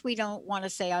 even if we don't want to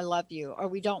say, I love you, or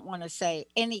we don't want to say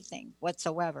anything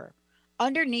whatsoever.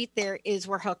 Underneath there is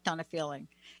we're hooked on a feeling.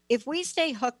 If we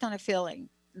stay hooked on a feeling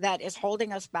that is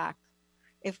holding us back,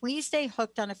 if we stay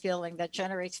hooked on a feeling that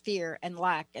generates fear and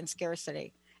lack and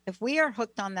scarcity, if we are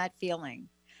hooked on that feeling,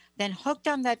 then hooked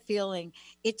on that feeling,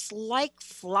 it's like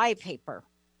flypaper.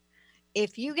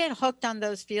 If you get hooked on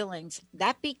those feelings,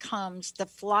 that becomes the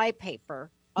flypaper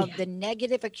of the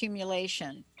negative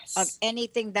accumulation of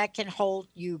anything that can hold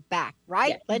you back.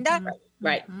 Right, Linda?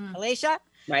 Right. Alicia?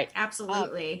 Right.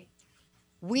 Absolutely.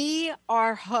 We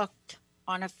are hooked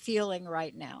on a feeling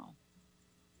right now.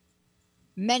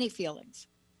 Many feelings.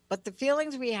 But the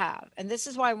feelings we have, and this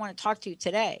is why I want to talk to you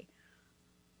today,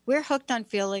 we're hooked on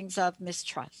feelings of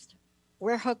mistrust.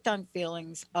 We're hooked on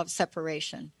feelings of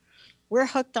separation. We're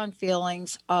hooked on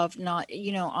feelings of not,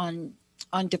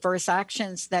 on diverse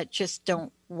actions that just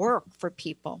don't work for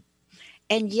people.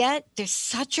 And yet there's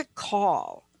such a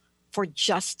call for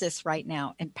justice right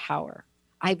now and power.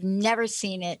 I've never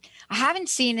seen it. I haven't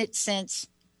seen it since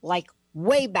like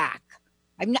way back.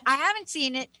 I haven't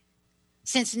seen it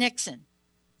since Nixon,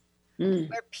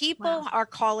 where people are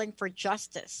calling for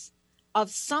justice of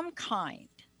some kind,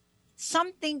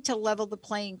 something to level the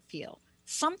playing field,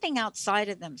 something outside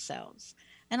of themselves.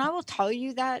 And I will tell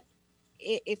you that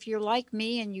if you're like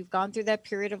me and you've gone through that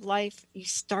period of life, you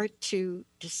start to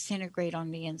disintegrate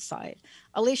on the inside.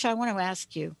 Alicia, I want to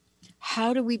ask you,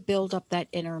 how do we build up that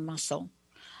inner muscle?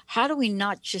 How do we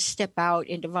not just step out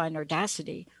in divine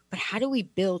audacity, but how do we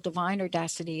build divine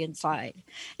audacity inside?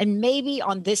 And maybe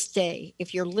on this day,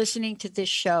 if you're listening to this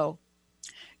show,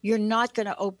 you're not going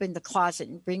to open the closet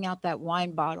and bring out that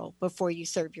wine bottle before you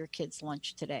serve your kids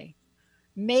lunch today.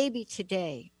 Maybe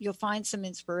today you'll find some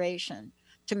inspiration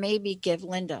to maybe give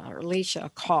Linda or Alicia a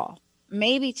call.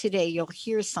 Maybe today you'll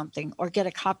hear something or get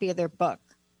a copy of their book.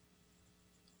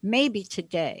 Maybe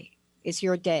today is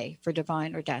your day for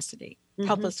divine audacity.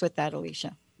 Help us with that,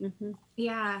 Alicia.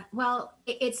 Yeah, well,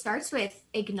 it starts with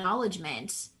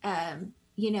acknowledgement.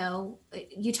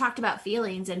 You talked about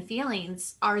feelings, and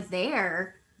feelings are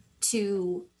there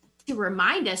to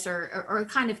remind us or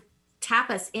kind of tap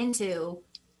us into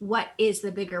what is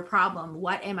the bigger problem.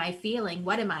 What am I feeling?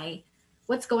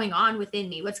 What's going on within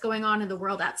me? What's going on in the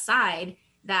world outside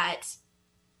that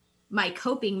my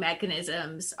coping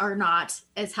mechanisms are not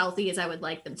as healthy as I would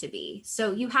like them to be.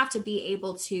 So you have to be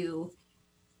able to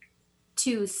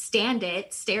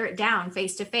stare it down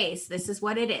face to face. This is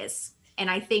what it is. And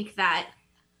I think that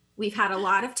we've had a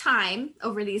lot of time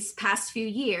over these past few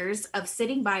years of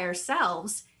sitting by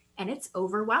ourselves, and it's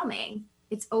overwhelming.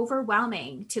 It's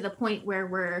overwhelming to the point where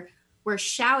we're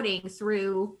shouting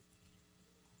through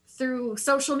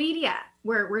social media,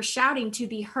 where we're shouting to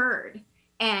be heard.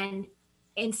 And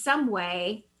in some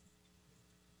way,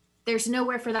 there's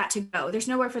nowhere for that to go. There's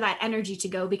nowhere for that energy to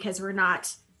go because we're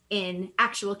not in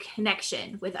actual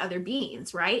connection with other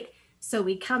beings, right? So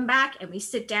we come back and we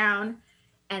sit down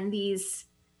and these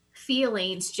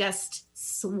feelings just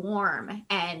swarm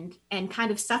and kind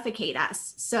of suffocate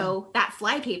us. So that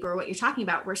flypaper, what you're talking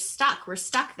about, we're stuck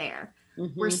there.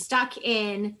 We're stuck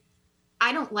in,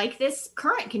 I don't like this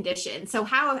current condition. So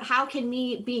how can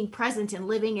me being present and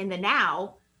living in the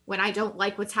now when I don't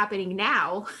like what's happening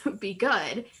now be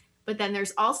good? But then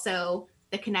there's also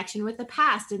the connection with the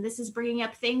past. And this is bringing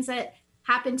up things that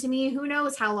happened to me, who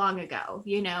knows how long ago,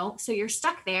 So you're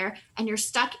stuck there and you're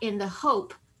stuck in the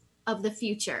hope of the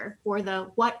future or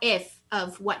the what if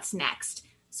of what's next.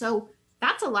 So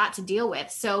that's a lot to deal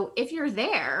with. So if you're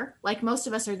there, like most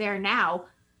of us are there now,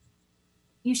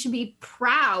 you should be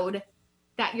proud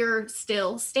that you're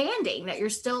still standing, that you're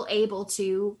still able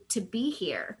to be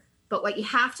here. But what you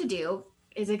have to do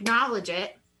is acknowledge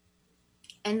it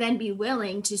and then be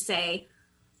willing to say,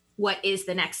 what is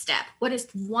the next step? What is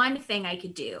one thing I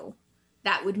could do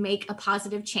that would make a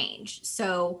positive change?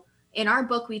 So in our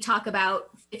book, we talk about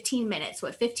 15 minutes,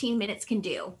 what 15 minutes can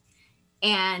do.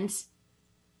 And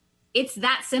it's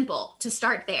that simple to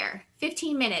start there.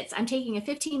 15 minutes, I'm taking a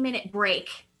 15-minute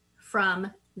break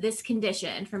from this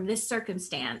condition, from this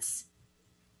circumstance.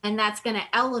 And that's going to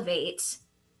elevate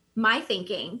my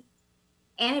thinking,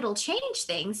 and it'll change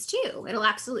things too. It'll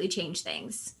absolutely change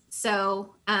things.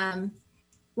 So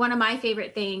one of my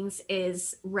favorite things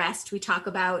is rest. We talk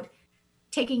about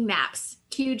taking naps.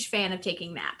 Huge fan of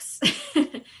taking naps.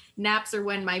 Naps are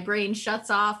when my brain shuts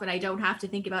off and I don't have to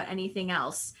think about anything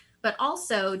else. But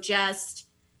also just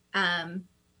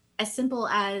as simple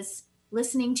as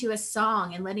listening to a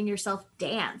song and letting yourself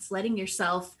dance, letting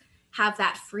yourself have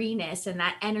that freeness and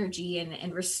that energy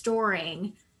and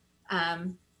restoring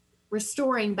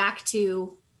restoring back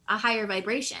to a higher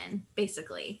vibration,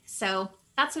 basically. So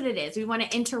that's what it is. We want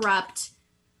to interrupt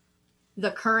the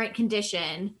current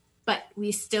condition, but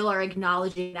we still are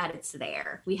acknowledging that it's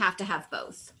there. We have to have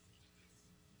both.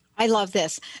 I love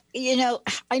this. You know,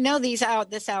 I know this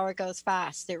hour goes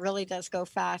fast. It really does go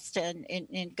fast, and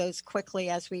it goes quickly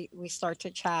as we start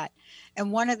to chat.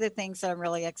 And one of the things that I'm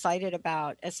really excited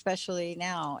about, especially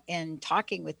now in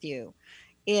talking with you,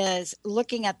 is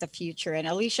looking at the future. And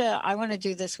Alicia, I want to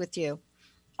do this with you.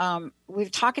 We're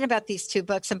talking about these two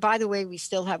books. And by the way, we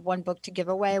still have one book to give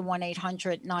away,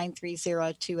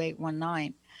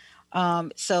 1-800-930-2819.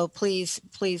 So please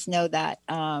know that.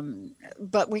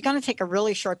 But we're going to take a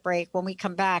really short break. When we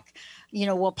come back,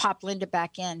 we'll pop Linda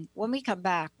back in. When we come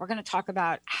back, we're going to talk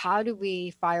about how do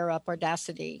we fire up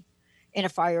audacity in a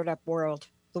fired up world,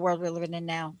 the world we're living in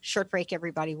now. Short break,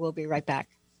 everybody. We'll be right back.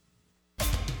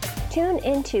 Tune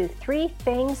into 3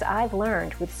 Things I've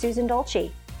Learned with Susan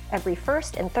Dolce every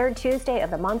first and third Tuesday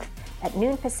of the month at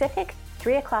noon Pacific,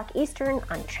 3 o'clock Eastern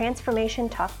on Transformation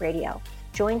Talk Radio.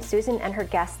 Join Susan and her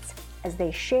guests as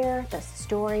they share the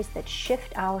stories that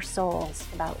shift our souls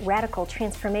about radical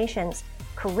transformations,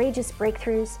 courageous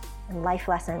breakthroughs, and life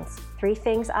lessons. 3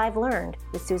 Things I've Learned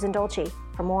with Susan Dolce.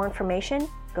 For more information,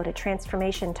 go to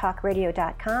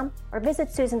transformationtalkradio.com or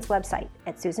visit Susan's website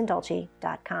at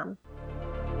susandolce.com.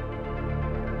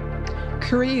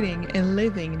 Creating and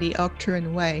living the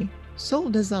Arcturian way, soul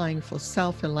design for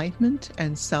self-enlightenment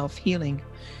and self-healing.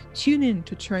 Tune in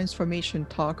to Transformation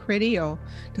Talk Radio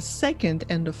the 2nd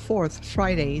and the 4th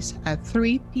Fridays at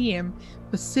 3 p.m.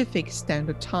 Pacific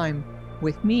Standard Time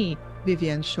with me,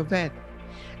 Viviane Chauvet.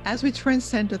 As we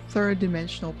transcend the third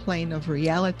dimensional plane of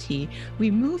reality, we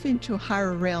move into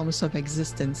higher realms of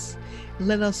existence.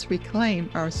 Let us reclaim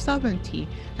our sovereignty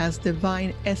as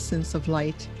divine essence of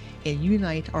light and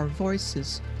unite our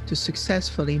voices to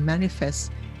successfully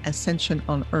manifest ascension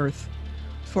on Earth.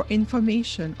 For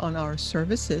information on our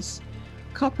services,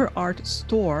 Copper Art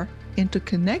Store, and to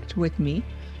connect with me,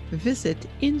 visit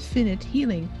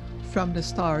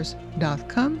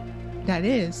infinitehealingfromthestars.com. That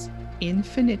is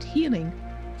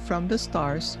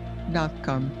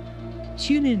infinitehealingfromthestars.com.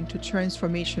 Tune in to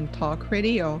Transformation Talk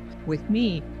Radio with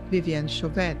me, Viviane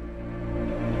Chauvet.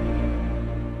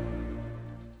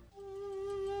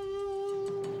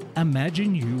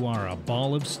 Imagine you are a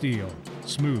ball of steel,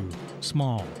 smooth,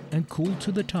 small, and cool to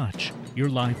the touch. Your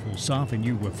life will soften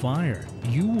you with fire.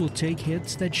 You will take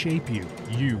hits that shape you.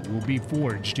 You will be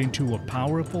forged into a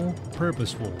powerful,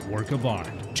 purposeful work of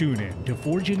art. Tune in to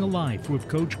Forging a Life with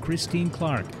Coach Christine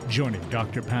Clark, joining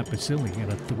Dr. Pat Basili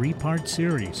in a 3-part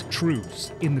series,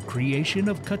 Truths in the Creation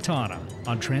of Katana,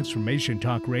 on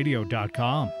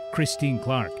TransformationTalkRadio.com. Christine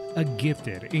Clark, a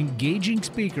gifted, engaging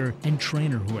speaker and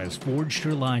trainer who has forged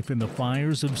her life in the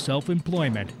fires of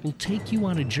self-employment, will take you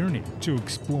on a journey to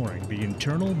exploring the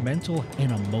internal, mental,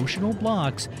 and emotional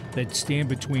blocks that stand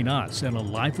between us and a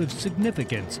life of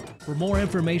significance. For more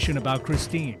information about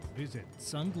Christine, visit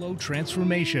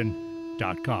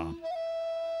sunglowtransformation.com.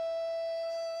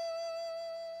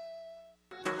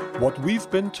 What we've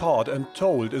been taught and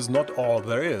told is not all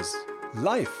there is.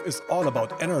 Life is all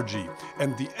about energy,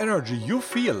 and the energy you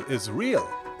feel is real.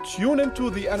 Tune into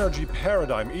the Energy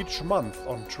Paradigm each month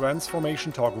on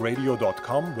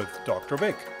TransformationTalkRadio.com with Dr.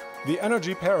 Vic. The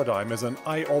Energy Paradigm is an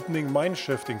eye-opening,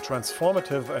 mind-shifting,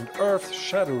 transformative, and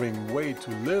earth-shattering way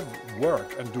to live,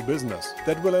 work, and do business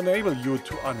that will enable you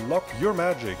to unlock your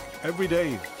magic every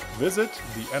day. Visit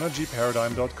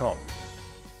theenergyparadigm.com.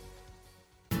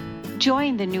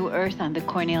 Join the New Earth on the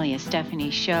Cornelia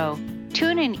Stephanie Show.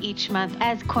 Tune in each month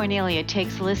as Cornelia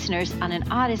takes listeners on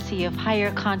an odyssey of higher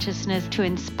consciousness to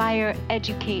inspire,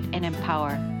 educate, and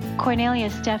empower. Cornelia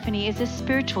Stephanie is a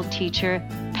spiritual teacher,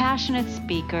 passionate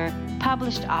speaker,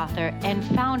 published author, and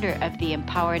founder of the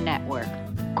Empower Network.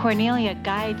 Cornelia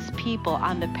guides people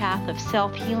on the path of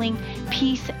self-healing,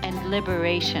 peace, and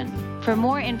liberation. For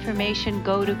more information,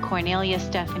 go to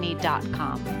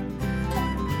corneliastephanie.com.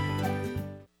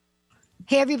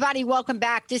 Hey, everybody, welcome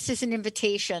back. This is an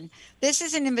invitation. This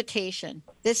is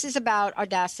about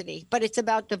audacity, but it's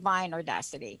about divine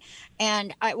audacity.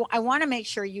 And I want to make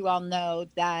sure you all know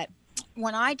that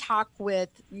when I talk with,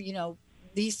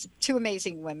 these two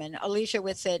amazing women, Alicia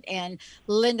Whitsitt and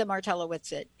Linda Martello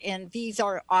Whitsitt, and these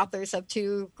are authors of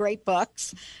 2 great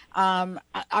books. I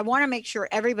want to make sure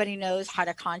everybody knows how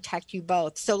to contact you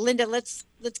both. So Linda, let's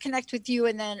connect with you,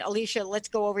 and then Alicia, let's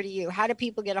go over to you. How do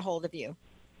people get a hold of you?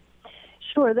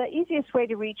 Sure. The easiest way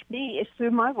to reach me is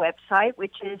through my website,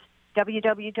 which is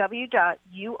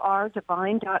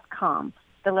www.urdivine.com.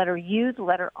 The letter U, the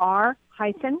letter R,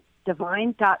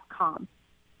 -divine.com.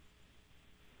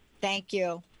 Thank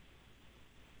you.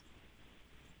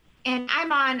 And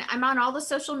I'm on all the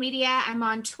social media. I'm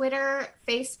on Twitter,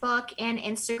 Facebook, and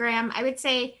Instagram. I would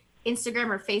say Instagram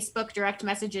or Facebook direct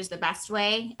message is the best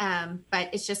way. But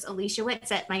it's just Alicia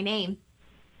Whitsett, my name.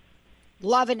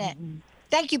 Loving it.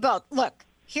 Thank you both. Look,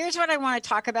 here's what I want to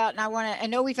talk about. And I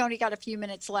know we've only got a few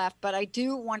minutes left, but I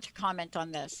do want to comment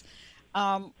on this.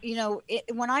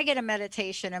 When I get a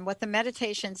meditation, and what the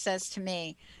meditation says to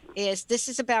me is this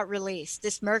is about release.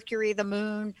 This Mercury, the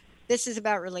moon, this is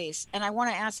about release. And I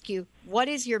want to ask you, what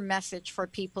is your message for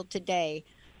people today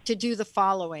to do the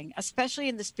following, especially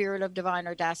in the spirit of divine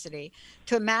audacity,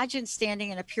 to imagine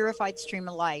standing in a purified stream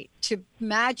of light, to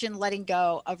imagine letting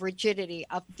go of rigidity,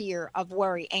 of fear, of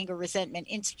worry, anger, resentment,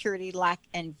 insecurity, lack,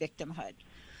 and victimhood?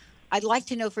 I'd like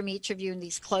to know from each of you in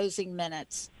these closing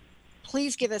minutes,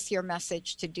 please give us your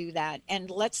message to do that.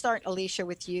 And let's start, Alicia,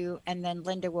 with you, and then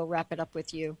Linda will wrap it up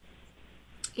with you.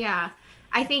 Yeah,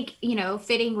 I think,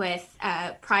 fitting with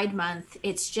Pride Month,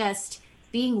 it's just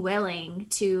being willing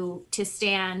to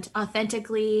stand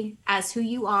authentically as who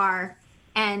you are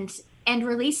and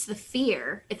release the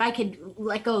fear. If I could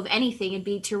let go of anything, it'd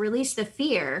be to release the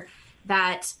fear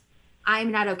that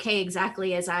I'm not okay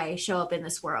exactly as I show up in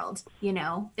this world.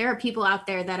 There are people out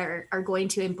there that are going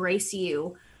to embrace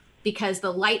you because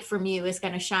the light from you is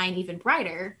going to shine even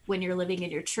brighter when you're living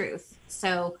in your truth.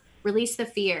 So release the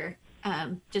fear.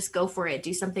 Just go for it.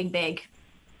 Do something big.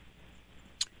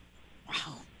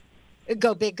 Wow.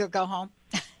 Go big or go home.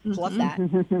 Love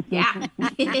that. Yeah.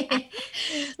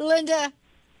 Linda.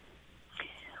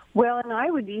 Well, and I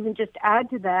would even just add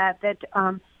to that,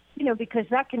 because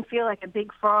that can feel like a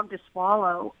big frog to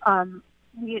swallow,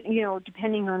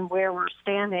 depending on where we're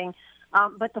standing.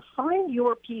 But to find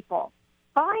your people,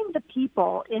 find the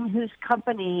people in whose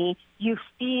company you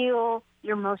feel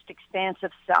your most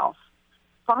expansive self.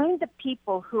 Find the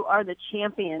people who are the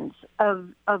champions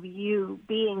of you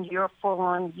being your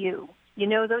full-on you.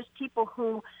 Those people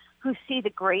who see the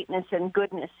greatness and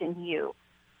goodness in you.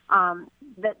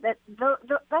 That's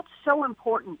so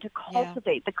important to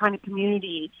cultivate the kind of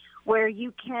community where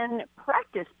you can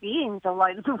practice being the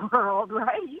light of the world,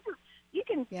 right? You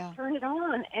can turn it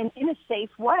on and in a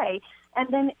safe way, and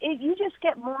then you just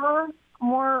get more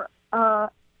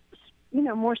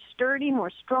sturdy, more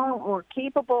strong, more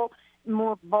capable,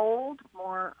 more bold,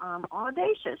 more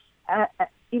audacious,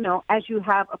 as you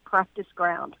have a practice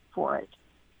ground for it.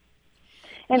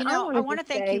 And I want to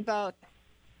thank you both.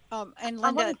 And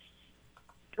Linda,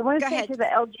 I want to say ahead. to the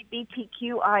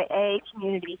LGBTQIA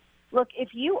community, look, if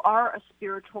you are a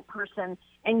spiritual person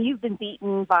and you've been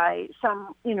beaten by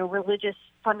some, religious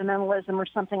fundamentalism or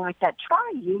something like that,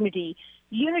 try Unity.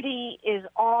 Unity is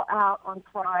all out on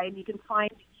Pride. You can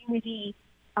find Unity,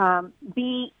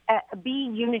 Be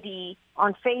Unity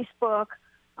on Facebook.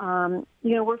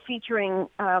 We're featuring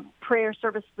prayer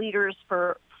service leaders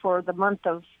for the month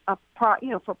of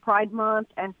for Pride Month.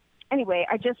 And anyway,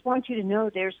 I just want you to know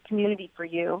there's community for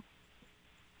you.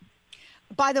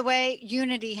 By the way,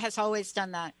 Unity has always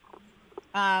done that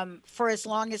for as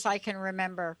long as I can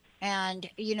remember. And,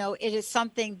 it is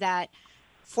something that,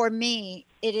 for me,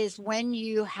 it is when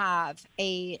you have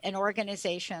an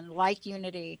organization like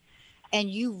Unity and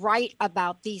you write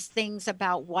about these things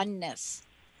about oneness,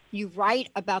 you write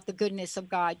about the goodness of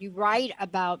God, you write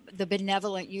about the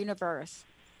benevolent universe,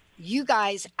 you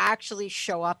guys actually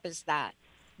show up as that.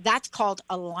 That's called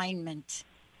alignment.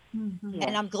 Mm-hmm.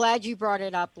 And I'm glad you brought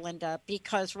it up, Linda,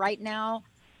 because right now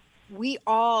we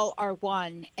all are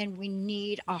one and we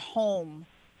need a home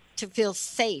to feel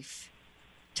safe,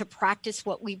 to practice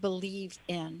what we believe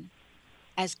in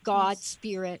as God,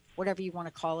 Spirit, whatever you want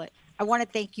to call it. I want to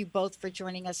thank you both for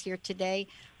joining us here today.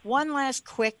 One last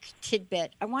quick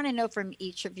tidbit. I want to know from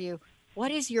each of you,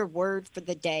 what is your word for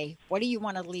the day? What do you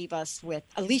want to leave us with?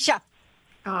 Alicia.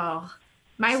 Oh,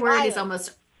 my word is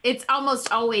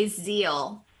almost always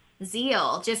zeal.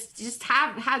 Zeal. Just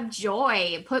have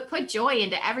joy. Put joy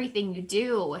into everything you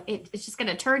do. It's just going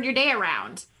to turn your day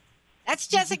around. That's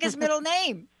Jessica's middle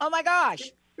name. Oh my gosh.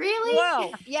 Really?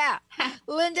 Whoa. Yeah.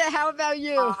 Linda, how about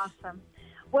you? Awesome.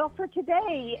 Well, for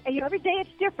today, every day it's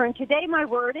different. Today, my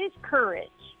word is courage.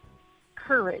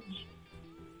 Courage.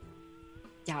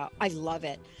 Yeah, I love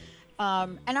it.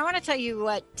 And I want to tell you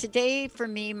what, today for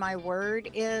me, my word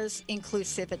is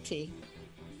inclusivity.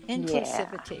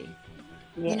 Inclusivity.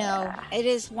 Yeah. It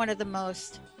is one of the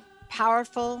most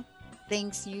powerful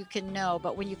things you can know.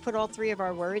 But when you put all three of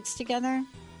our words together,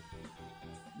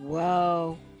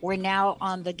 whoa, we're now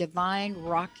on the divine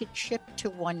rocket ship to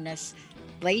oneness.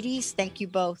 Ladies, thank you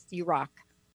both. You rock.